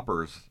 Dennis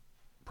Hopper's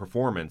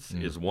performance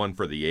is one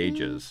for the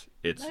ages.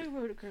 It's I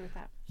would agree with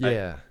that.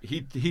 Yeah.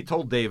 he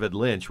told David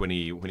Lynch when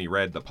he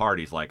read the part,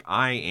 he's like,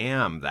 I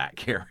am that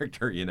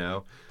character, you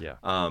know. Yeah.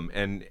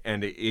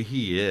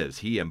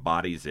 He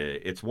embodies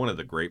it. It's one of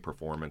the great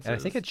performances. And I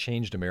think it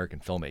changed American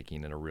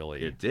filmmaking in a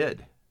really it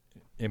did.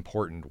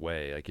 important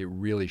way. Like it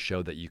really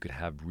showed that you could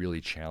have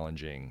really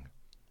challenging,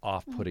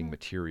 off-putting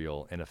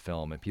material in a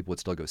film, and people would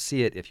still go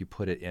see it if you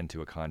put it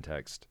into a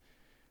context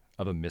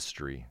of a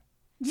mystery.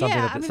 Something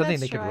Yeah, that, I mean, something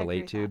that's they true. could I agree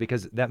relate with to, that.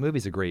 because that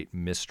movie's a great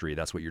mystery.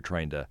 That's what you're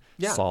trying to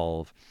Yeah.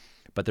 solve.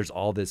 But there's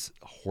all this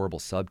horrible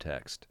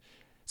subtext.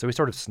 So we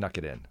sort of snuck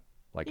it in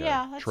like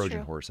Yeah, a that's Trojan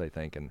true. horse, I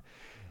think, and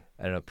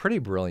pretty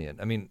brilliant.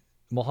 I mean,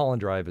 Mulholland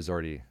Drive is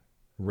already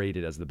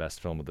rated as the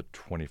best film of the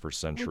 21st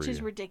century Which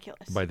is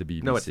ridiculous. by the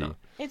BBC. No, it's not.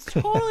 It's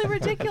totally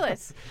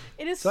ridiculous.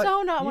 It is So,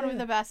 so not one yeah. of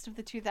the best of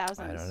the 2000s.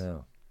 I don't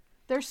know.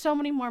 There's so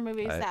many more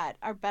movies I- that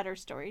are better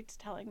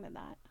storytelling than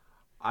that.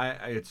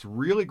 It's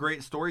really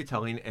great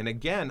storytelling, and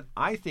again,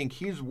 I think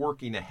he's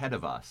working ahead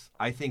of us.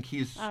 I think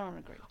he's. I don't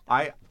agree with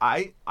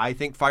that. I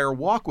think Fire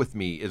Walk with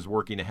Me is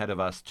working ahead of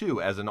us too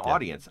as an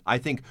audience. I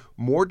think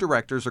more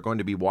directors are going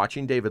to be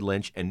watching David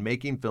Lynch and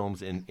making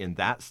films in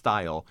that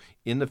style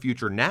in the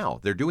future now.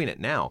 They're doing it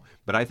now,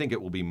 but I think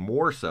it will be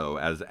more so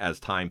as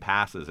time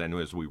passes and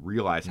as we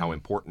realize how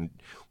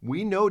important.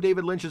 We know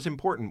David Lynch is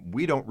important.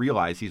 We don't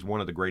realize he's one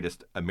of the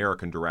greatest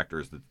American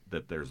directors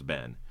that there's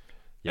been.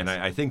 Yes. And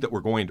I think that we're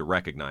going to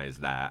recognize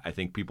that. I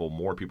think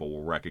more people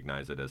will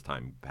recognize it as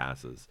time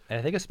passes. And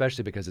I think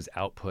especially because his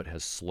output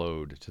has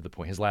slowed to the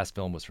point. His last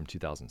film was from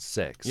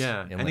 2006.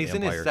 Yeah, and he's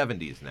in his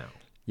 70s now.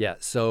 Yeah,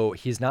 so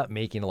he's not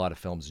making a lot of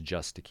films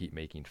just to keep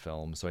making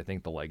films. So I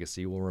think the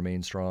legacy will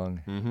remain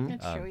strong.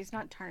 That's true. He's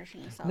not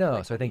tarnishing himself. No,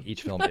 like- so I think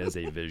each film is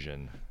a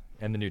vision.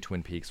 And the new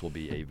Twin Peaks will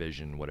be a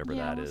vision, whatever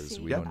Yeah, that we'll is. see.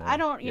 We don't know. I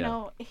don't, you Yeah.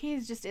 know, he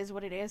just is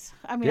what it is.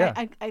 I mean, Yeah.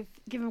 I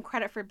give him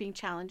credit for being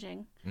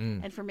challenging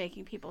and for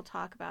making people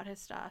talk about his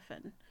stuff.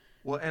 And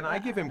Well, and I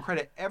give him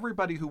credit.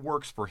 Everybody who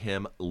works for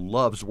him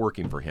loves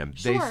working for him.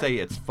 They Sure. say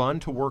it's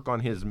fun to work on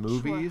his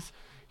movies.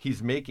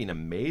 He's making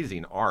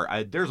amazing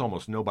art. There's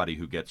almost nobody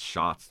who gets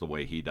shots the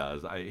way he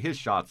does. His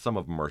shots, some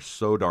of them are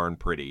so darn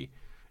pretty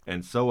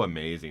and so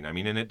amazing. I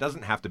mean, and it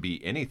doesn't have to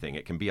be anything.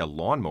 It can be a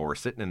lawnmower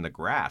sitting in the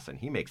grass, and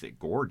he makes it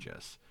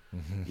gorgeous.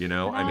 You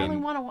know, but I, I only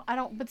mean, want to. I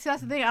don't. But see,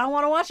 that's the thing. I don't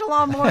want to watch a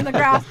lawnmower in the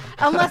grass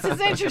unless it's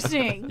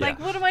interesting. Like,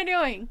 what am I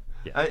doing?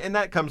 and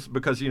that comes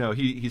because, you know,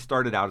 he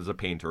started out as a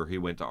painter. He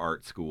went to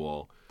art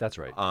school. That's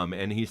right.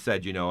 And he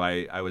said, you know,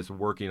 I was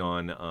working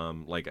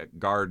on like a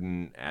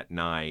garden at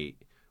night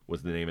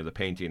was the name of the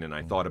painting, and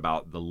I thought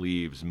about the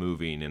leaves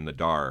moving in the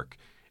dark,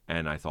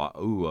 and I thought,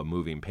 ooh, a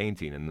moving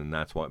painting, and then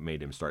that's what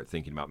made him start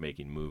thinking about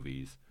making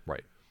movies.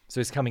 Right. So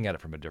he's coming at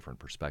it from a different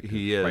perspective.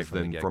 He is right from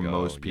the than get-go. from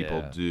most people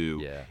Yeah. do.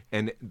 Yeah.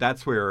 And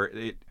that's where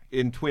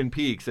in Twin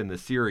Peaks in the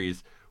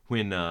series,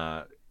 when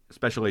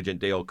Special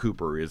Agent Dale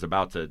Cooper is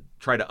about to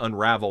try to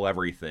unravel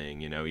everything,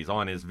 he's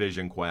on his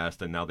vision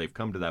quest, and now they've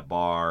come to that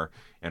bar,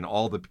 and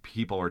all the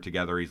people are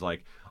together. He's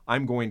like,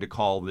 I'm going to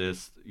call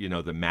this,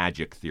 the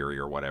magic theory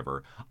or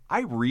whatever.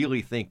 I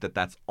really think that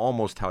that's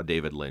almost how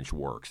David Lynch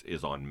works,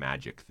 is on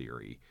magic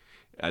theory.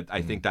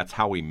 I think that's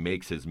how he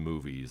makes his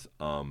movies.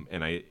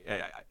 And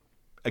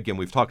again,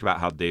 we've talked about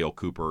how Dale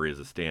Cooper is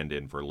a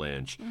stand-in for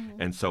Lynch.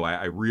 And so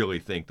I really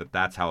think that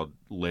that's how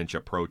Lynch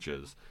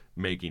approaches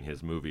making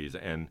his movies.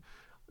 And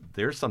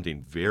there's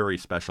something very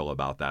special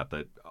about that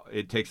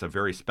it takes a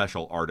very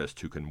special artist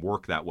who can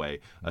work that way,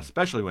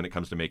 especially when it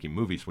comes to making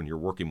movies when you're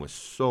working with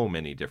so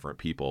many different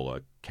people,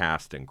 a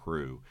cast and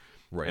crew.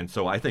 Right. And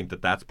so I think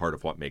that that's part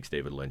of what makes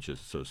David Lynch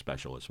so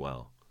special as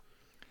well.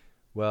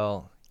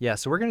 Well, yeah,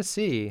 so we're going to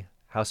see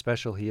how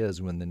special he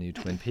is when the new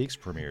Twin Peaks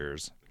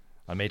premieres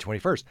on May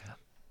 21st.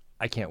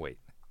 I can't wait.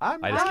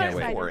 I just can't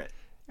wait for it.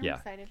 I'm Yeah.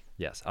 excited.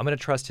 Yes, I'm going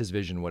to trust his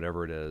vision,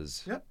 whatever it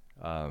is. Yep.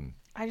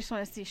 I just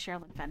want to see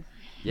Sherilyn Fenn.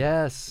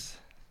 Yes,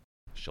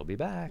 she'll be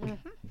back.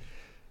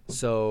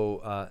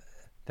 So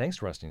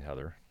thanks, Rusty and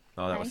Heather.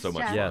 Oh, that was so Thanks,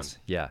 much Jeff. fun. Yes,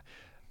 yeah.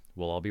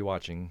 We'll all be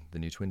watching the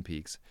new Twin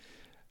Peaks.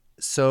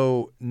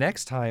 So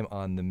next time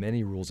on the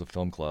Many Rules of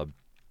Film Club,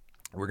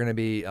 we're going to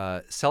be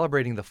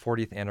celebrating the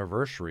 40th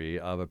anniversary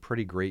of a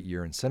pretty great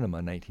year in cinema,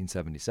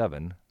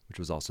 1977, which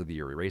was also the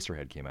year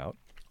Eraserhead came out.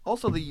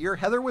 Also the year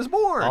Heather was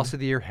born. Also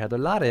the year Heather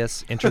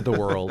Lattis entered the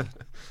world.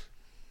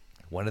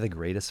 One of the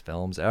greatest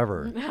films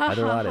ever,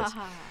 Heather Lattis.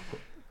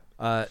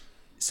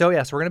 So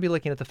we're going to be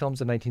looking at the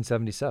films of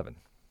 1977,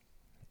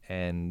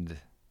 and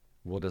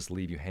we'll just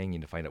leave you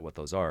hanging to find out what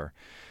those are.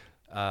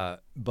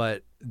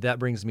 But that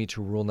brings me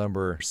to rule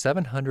number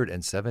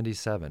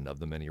 777 of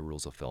the Many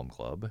Rules of Film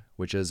Club,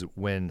 which is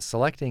when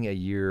selecting a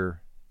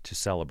year to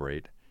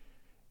celebrate,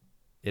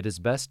 it is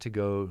best to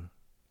go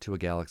to a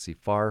galaxy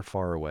far,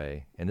 far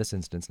away, in this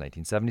instance,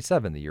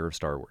 1977, the year of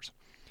Star Wars.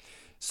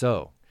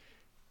 So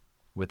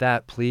with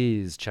that,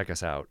 please check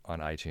us out on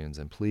iTunes,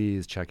 and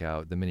please check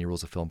out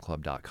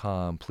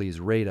themanyrulesofilmclub.com. Please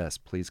rate us.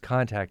 Please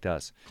contact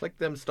us. Click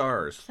them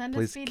stars. Send us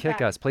Please feedback.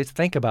 kick us. Please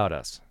think about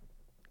us.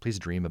 Please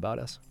dream about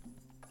us.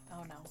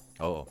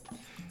 Oh,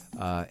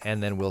 no.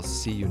 And then we'll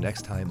see you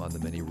next time on the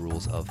Many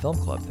Rules of Film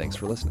Club. Thanks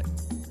for listening.